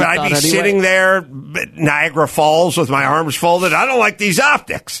about what we I'd thought be anyway. sitting there at Niagara Falls with my arms folded. I don't like these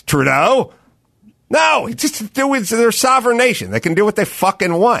optics, Trudeau. No, just do it. They're a sovereign nation. They can do what they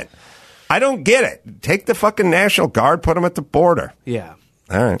fucking want. I don't get it. Take the fucking National Guard, put them at the border. Yeah.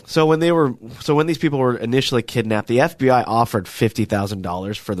 All right. So when these people were initially kidnapped, the FBI offered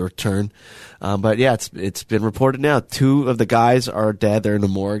 $50,000 for the return. But yeah, it's been reported now. 2 of the guys are dead. They're in the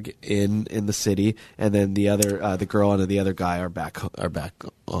morgue in the city, and then the other the girl and the other guy are back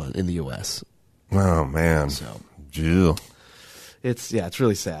on in the U.S. Oh man. So Ew. it's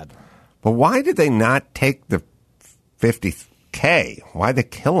really sad. But why did they not take the $50K? Why'd they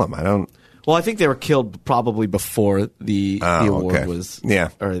kill him? I don't. Well, I think they were killed probably before the award okay. was. Yeah.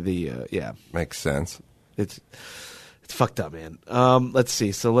 Or the yeah. Makes sense. It's fucked up, man. Let's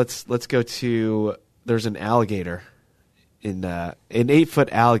see. So let's go to. There's an alligator, an 8-foot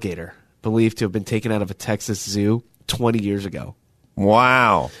alligator believed to have been taken out of a Texas zoo 20 years ago.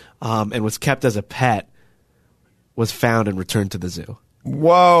 Wow. And was kept as a pet. Was found and returned to the zoo.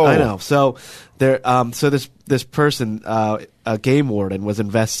 Whoa. I know. So there. So this person, a game warden, was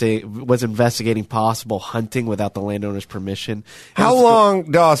investigating possible hunting without the landowner's permission. How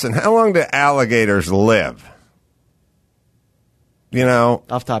long, Dawson? How long do alligators live? You know,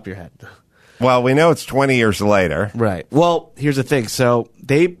 Off the top of your head. well, we know it's 20 years later. Right. Well, here's the thing. So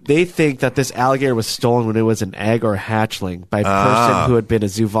they think that this alligator was stolen when it was an egg or a hatchling by a person who had been a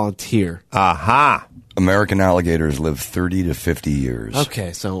zoo volunteer. Aha. American alligators live 30 to 50 years.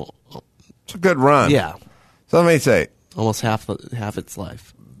 Okay, so It's a good run. yeah, So let me say, almost half its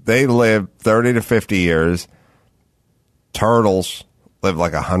life. they live 30 to 50 years. Turtles live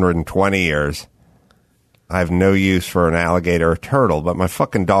like 120 years. I have no use for an alligator or turtle, but my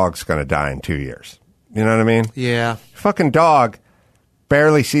fucking dog's going to die in 2 years. You know what I mean? Yeah. Fucking dog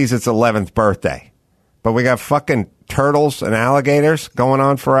barely sees its 11th birthday. But we got fucking turtles and alligators going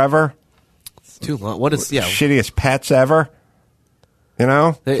on forever. It's too long. What is Shittiest pets ever. You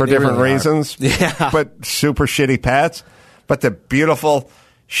know? They for different really are. reasons. Yeah. But super shitty pets. But the beautiful,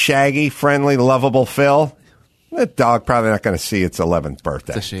 shaggy, friendly, lovable Phil, that dog probably not going to see its 11th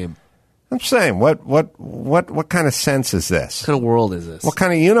birthday. It's a shame. I'm saying, what kind of sense is this? What kind of world is this? What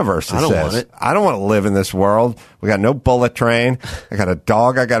kind of universe is I don't this? want it. I don't want to live in this world. We got no bullet train. I got a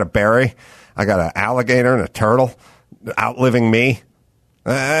dog I got to bury. I got an alligator and a turtle outliving me.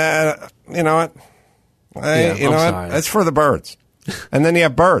 You know what? Yeah, you know I'm what? sorry. That's for the birds. And then you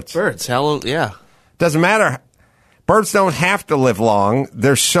have birds. Birds. Yeah. Doesn't matter. Birds don't have to live long.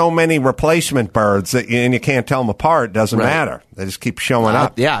 There's so many replacement birds and you can't tell them apart. Doesn't Right. matter. They just keep showing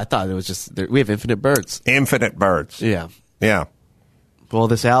up. Yeah, I thought it was just we have infinite birds. Infinite birds. Yeah. Yeah. Well,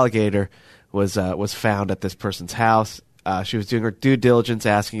 this alligator was found at this person's house. She was doing her due diligence,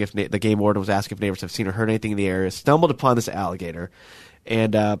 asking if the game warden was asking if neighbors have seen or heard anything in the area. Stumbled upon this alligator,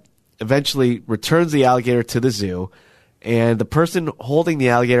 and eventually returns the alligator to the zoo. And the person holding the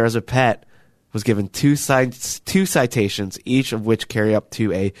alligator as a pet was given two citations, each of which carry up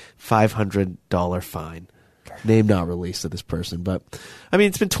to a $500 fine. Name not released to this person, but I mean,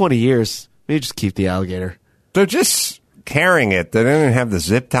 it's been 20 years. Maybe just keep the alligator. They're just carrying it. They didn't have the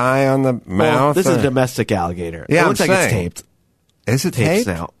zip tie on the Well, mouth. this is a domestic alligator. Yeah, it looks I'm like saying. it's taped. Is it Taped taped?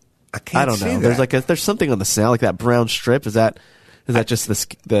 snout. I can't I don't see know. that. There's something on the snout, like that brown strip. Is that just the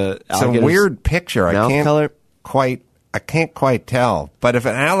It's a alligator's weird picture. I mouth can't color? quite tell. But if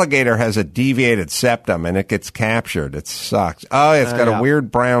an alligator has a deviated septum and it gets captured, it sucks. Oh, it's got yeah. a weird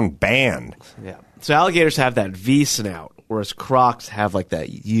brown band. Yeah. So alligators have that V snout, whereas crocs have like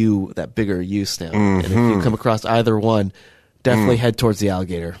that bigger U snout. And if you come across either one, definitely head towards the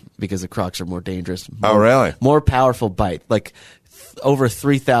alligator because the crocs are more dangerous. Oh, really? More powerful bite, like over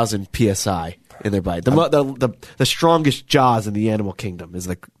 3,000 psi in their bite. The strongest jaws in the animal kingdom is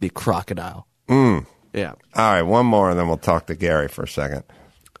the crocodile. Yeah. All right, one more, and then we'll talk to Gary for a second.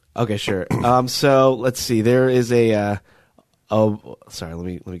 Okay, sure. So let's see. There is sorry.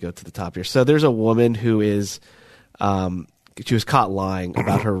 Let me go to the top here. So there's a woman who is, she was caught lying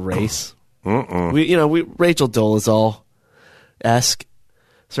about her race. Rachel Dolezal-esque.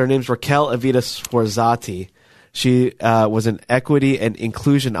 So her name's Raquel Evita Sforzati. She was an equity and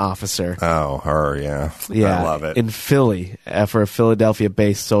inclusion officer. Oh, her, yeah. I love it. In Philly for a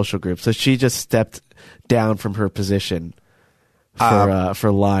Philadelphia-based social group. So she just stepped down from her position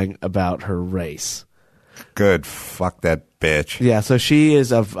for lying about her race. Good. Fuck that bitch. Yeah, so she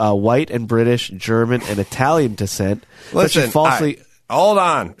is of white and British, German, and Italian descent. But Listen, she falsely hold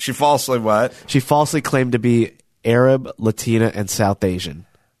on. She falsely what? She falsely claimed to be Arab, Latina, and South Asian.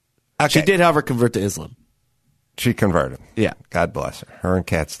 Okay. She did, however, convert to Islam. She converted. Yeah. God bless her and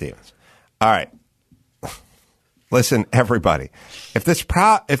Cat Stevens. All right. Listen, everybody. If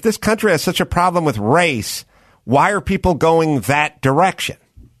this country has such a problem with race, why are people going that direction?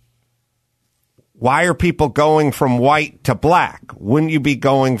 Why are people going from white to black? Wouldn't you be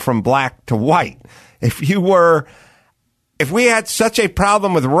going from black to white? If we had such a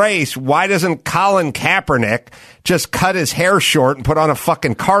problem with race, why doesn't Colin Kaepernick just cut his hair short and put on a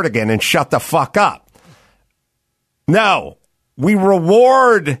fucking cardigan and shut the fuck up? No, we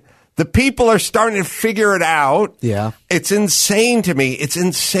reward. The people are starting to figure it out. Yeah. It's insane to me. It's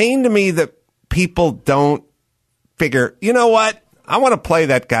insane to me that people don't figure, you know what? I want to play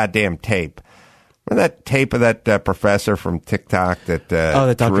that goddamn tape. Remember that tape of that professor from TikTok that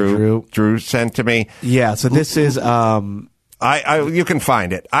that Dr. Drew sent to me? Yeah, so this is... you can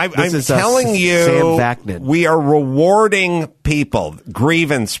find it. I'm telling you, Sam Vaknin. We are rewarding people,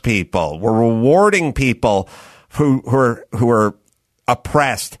 grievance people. We're rewarding people who are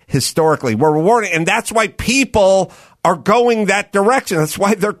oppressed historically. We're rewarding, and that's why people are going that direction. That's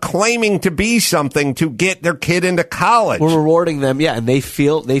why they're claiming to be something to get their kid into college. We're rewarding them, yeah, and they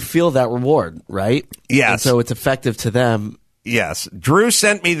feel that reward, right? Yes. And so it's effective to them. Yes. Drew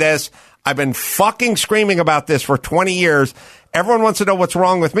sent me this. I've been fucking screaming about this for 20 years. Everyone wants to know what's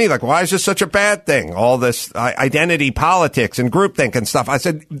wrong with me. Like, why is this such a bad thing? All this identity politics and groupthink and stuff. I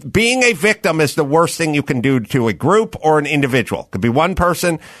said, being a victim is the worst thing you can do to a group or an individual. Could be one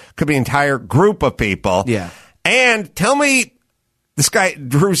person, could be an entire group of people. Yeah. And tell me, this guy,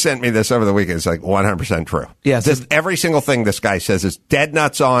 Drew sent me this over the weekend. It's like 100% true. Yeah, so every single thing this guy says is dead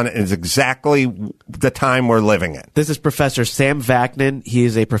nuts on and is exactly the time we're living in. This is Professor Sam Vaknin. He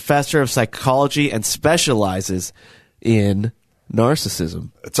is a professor of psychology and specializes in narcissism.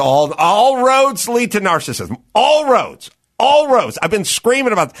 It's all roads lead to narcissism. All roads. I've been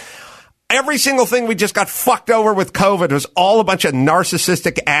screaming about every single thing we just got fucked over with COVID was all a bunch of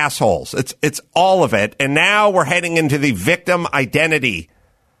narcissistic assholes. It's all of it. And now we're heading into the victim identity.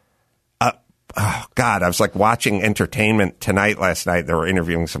 Oh God, I was like watching Entertainment Tonight last night. They were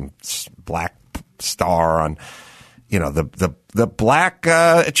interviewing some black star on, the Black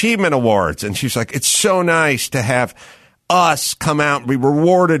Achievement Awards. And she's like, it's so nice to have us come out and be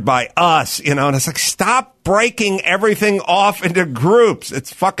rewarded by us, and it's like, stop breaking everything off into groups.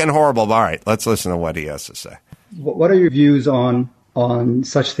 It's fucking horrible. All right, let's listen to what he has to say. What are your views on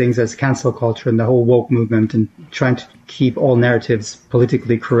such things as cancel culture and the whole woke movement and trying to keep all narratives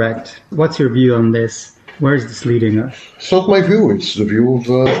politically correct? What's your view on this? Where is this leading us? It's not my view, it's the view of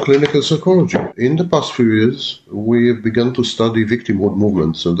clinical psychology. In the past few years, we have begun to study victimhood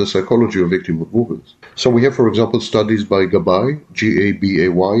movements and the psychology of victimhood movements. So we have, for example, studies by Gabay,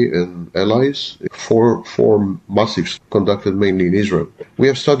 G-A-B-A-Y, and allies, four massive conducted mainly in Israel. We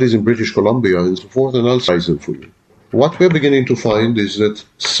have studies in British Columbia and so forth, and I'll cite them for you. What we're beginning to find is that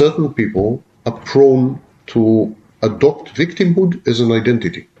certain people are prone to adopt victimhood as an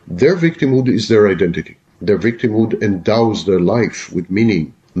identity. Their victimhood is their identity. Their victimhood endows their life with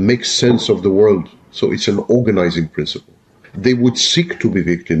meaning, makes sense of the world. So it's an organizing principle. They would seek to be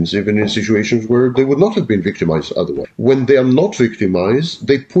victims even in situations where they would not have been victimized otherwise. When they are not victimized,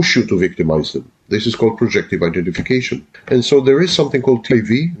 they push you to victimize them. This is called projective identification. And so there is something called TAV.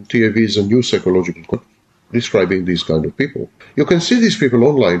 TAV is a new psychological concept describing these kind of people. You can see these people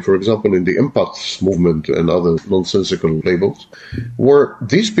online, for example, in the empaths movement and other nonsensical labels, where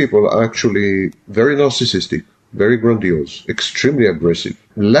these people are actually very narcissistic, very grandiose, extremely aggressive,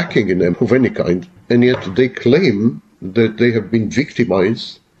 lacking in empathy of any kind, and yet they claim that they have been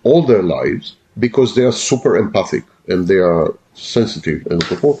victimized all their lives because they are super empathic and they are sensitive and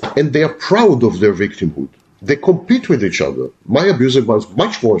so forth, and they are proud of their victimhood. They compete with each other. My abuser was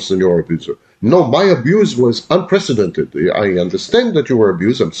much worse than your abuser. No, my abuse was unprecedented. I understand that you were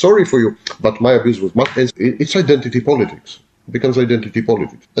abused. I'm sorry for you, but my abuse was much. It's identity politics. It becomes identity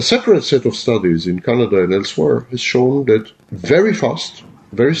politics. A separate set of studies in Canada and elsewhere has shown that very fast,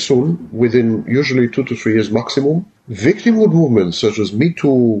 very soon, within usually 2 to 3 years maximum, victimhood movements such as Me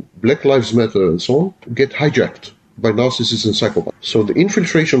Too, Black Lives Matter, and so on get hijacked by narcissists and psychopaths. So the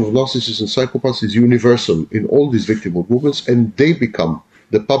infiltration of narcissists and psychopaths is universal in all these victimhood movements, and they become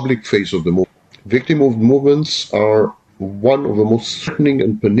the public face of the movement. Victimhood movements are one of the most threatening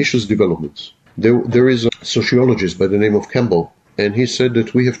and pernicious developments. There is a sociologist by the name of Campbell, and he said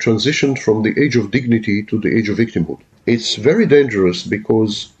that we have transitioned from the age of dignity to the age of victimhood. It's very dangerous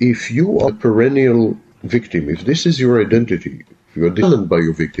because if you are a perennial victim, if this is your identity, if you are defined by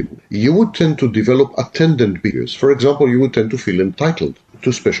your victim, you would tend to develop attendant behaviors. For example, you would tend to feel entitled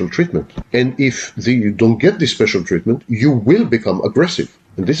to special treatment. And if you don't get this special treatment, you will become aggressive.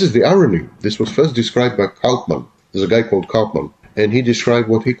 And this is the irony. This was first described by Kaufman. There's a guy called Kaufman. And he described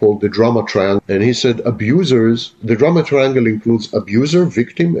what he called the drama triangle. And he said the drama triangle includes abuser,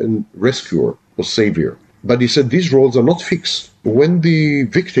 victim, and rescuer or savior. But he said these roles are not fixed. When the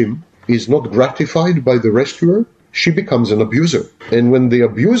victim is not gratified by the rescuer, she becomes an abuser. And when the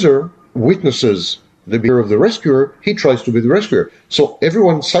abuser witnesses the behavior of the rescuer, he tries to be the rescuer. So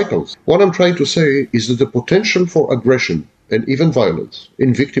everyone cycles. What I'm trying to say is that the potential for aggression and even violence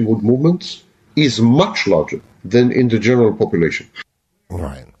in victimhood movements is much larger than in the general population.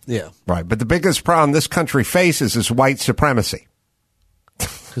 Right. Yeah. Right. But the biggest problem this country faces is white supremacy.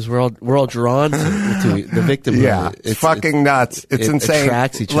 Because we're all drawn to the victim. Yeah, it's fucking nuts. It's insane.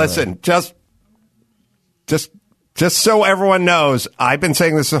 Attracts each Listen, other. just so everyone knows, I've been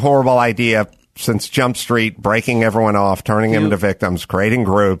saying this is a horrible idea since Jump Street, breaking everyone off, turning them into victims, creating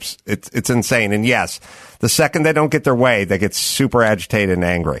groups. It's insane. And yes, the second they don't get their way, they get super agitated and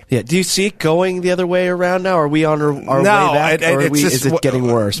angry. Yeah. Do you see it going the other way around now? Are we on our way back? Is it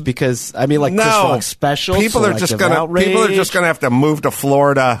getting worse? Because, I mean, like Chris Rock specials. People are just going to have to move to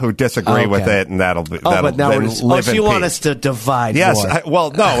Florida who disagree with it, and that'll but now so you want us to divide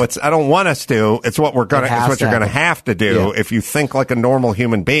more. No, I don't want us to. It's what we're going to. It's what you're going to have to do. Yeah. If you think like a normal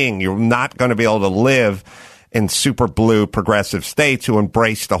human being, you're not going to be able to live in super blue progressive states who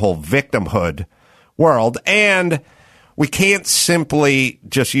embrace the whole victimhood world. And we can't simply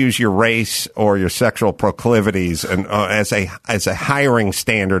just use your race or your sexual proclivities and as a hiring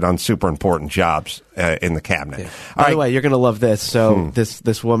standard on super important jobs in the cabinet. Yeah. By the way, you're going to love this. So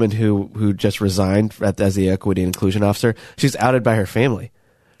this woman who just resigned as the equity and inclusion officer, she's outed by her family.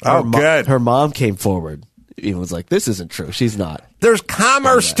 Good. Her mom came forward. He was like, this isn't true. She's not. There's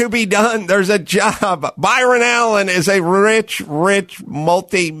commerce to be done. There's a job. Byron Allen is a rich,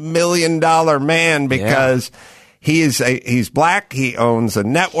 multi-million-dollar man because he's black. He owns a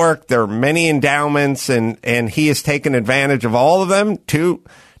network. There are many endowments, and he has taken advantage of all of them to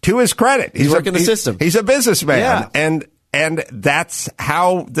his credit. He's working the system. He's a businessman. Yeah. And that's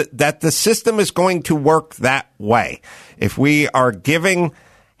how that the system is going to work that way. If we are giving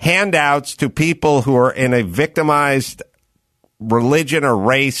handouts to people who are in a victimized religion or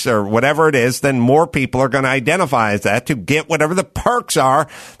race or whatever it is, then more people are going to identify as that to get whatever the perks are.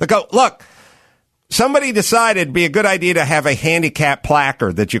 They go, look, somebody decided it'd be a good idea to have a handicap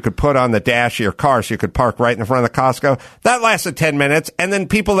placard that you could put on the dash of your car so you could park right in front of the Costco. That lasted 10 minutes, and then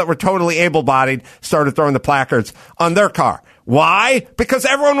people that were totally able-bodied started throwing the placards on their car. Why? Because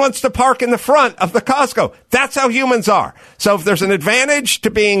everyone wants to park in the front of the Costco. That's how humans are. So if there's an advantage to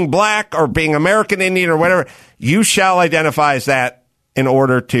being black or being American Indian or whatever, you shall identify as that in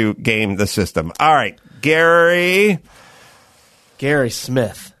order to game the system. All right, Gary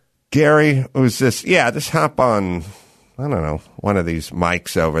Smith. Gary, who's this? Yeah, just hop on, I don't know, one of these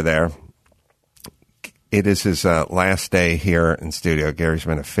mics over there. It is his last day here in studio. Gary's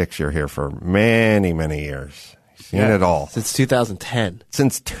been a fixture here for many, many years. Seen it all. Since 2010.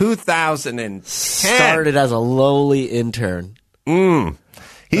 Since 2010. Started as a lowly intern.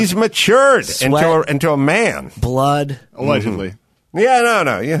 He's matured into a man. Blood. Allegedly. Yeah,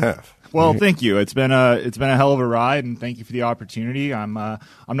 no, you have. Well, thank you. It's been a hell of a ride, and thank you for the opportunity. I'm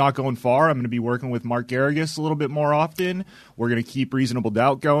not going far. I'm going to be working with Mark Garrigus a little bit more often. We're going to keep Reasonable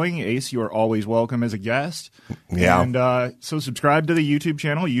Doubt going. Ace, you are always welcome as a guest. Yeah. And so subscribe to the YouTube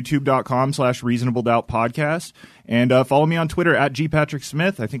channel, youtube.com/reasonabledoubtpodcast, and follow me on Twitter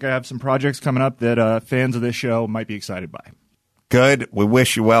 @GPatrickSmith. I think I have some projects coming up that fans of this show might be excited by. Good. We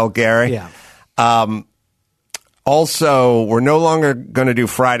wish you well, Gary. Yeah. Also, we're no longer going to do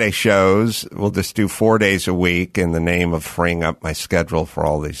Friday shows. We'll just do 4 days a week in the name of freeing up my schedule for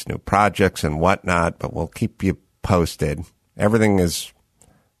all these new projects and whatnot, but we'll keep you posted. Everything is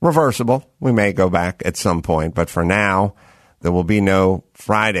reversible. We may go back at some point, but for now, there will be no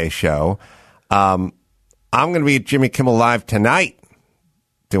Friday show. I'm going to be at Jimmy Kimmel Live tonight,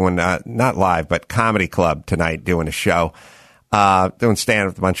 doing, not live, but Comedy Club tonight, doing a show. Doing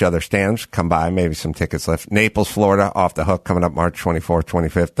stand-up with a bunch of other stand-ups. Come by, maybe some tickets left. Naples, Florida, Off the Hook, coming up March 24th,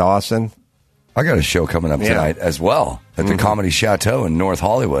 25th. Dawson? I got a show coming up tonight as well at the Comedy Chateau in North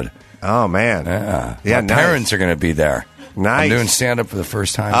Hollywood. Oh, man. My parents are going to be there. Nice. I'm doing stand-up for the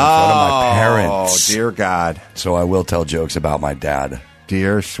first time in front of my parents. Oh, dear God. So I will tell jokes about my dad.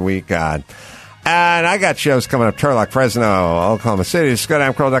 Dear, sweet God. And I got shows coming up, Turlock, Fresno, Oklahoma City. Just go to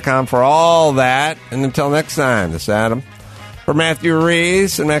AdamCarolla.com for all that. And until next time, this is Adam. For Matthew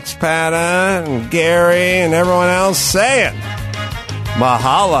Reese and Expata and Gary and everyone else saying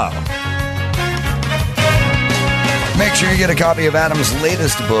mahalo. Make sure you get a copy of Adam's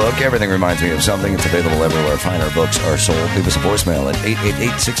latest book, Everything Reminds Me of Something. It's available everywhere finer books are sold. Leave us a voicemail at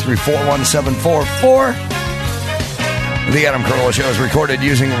 888-634-1744. The Adam Carolla Show is recorded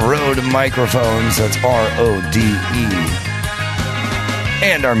using Rode microphones. That's R-O-D-E.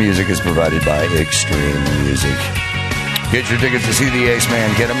 And our music is provided by Extreme Music. Get your tickets to see the Ace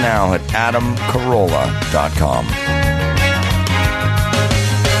Man. Get them now at adamcarolla.com.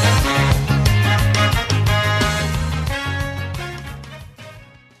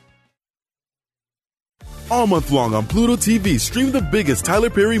 All month long on Pluto TV, stream the biggest Tyler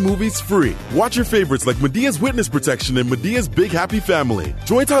Perry movies free. Watch your favorites like Medea's Witness Protection and Medea's Big Happy Family.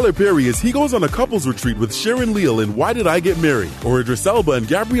 Join Tyler Perry as he goes on a couples retreat with Sharon Leal in Why Did I Get Married? Or Idris Elba and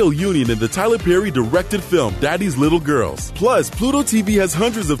Gabrielle Union in the Tyler Perry directed film Daddy's Little Girls. Plus, Pluto TV has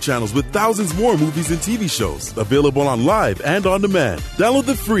hundreds of channels with thousands more movies and TV shows. Available on live and on demand. Download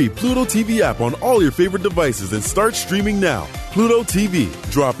the free Pluto TV app on all your favorite devices and start streaming now. Pluto TV.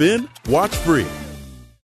 Drop in, watch free.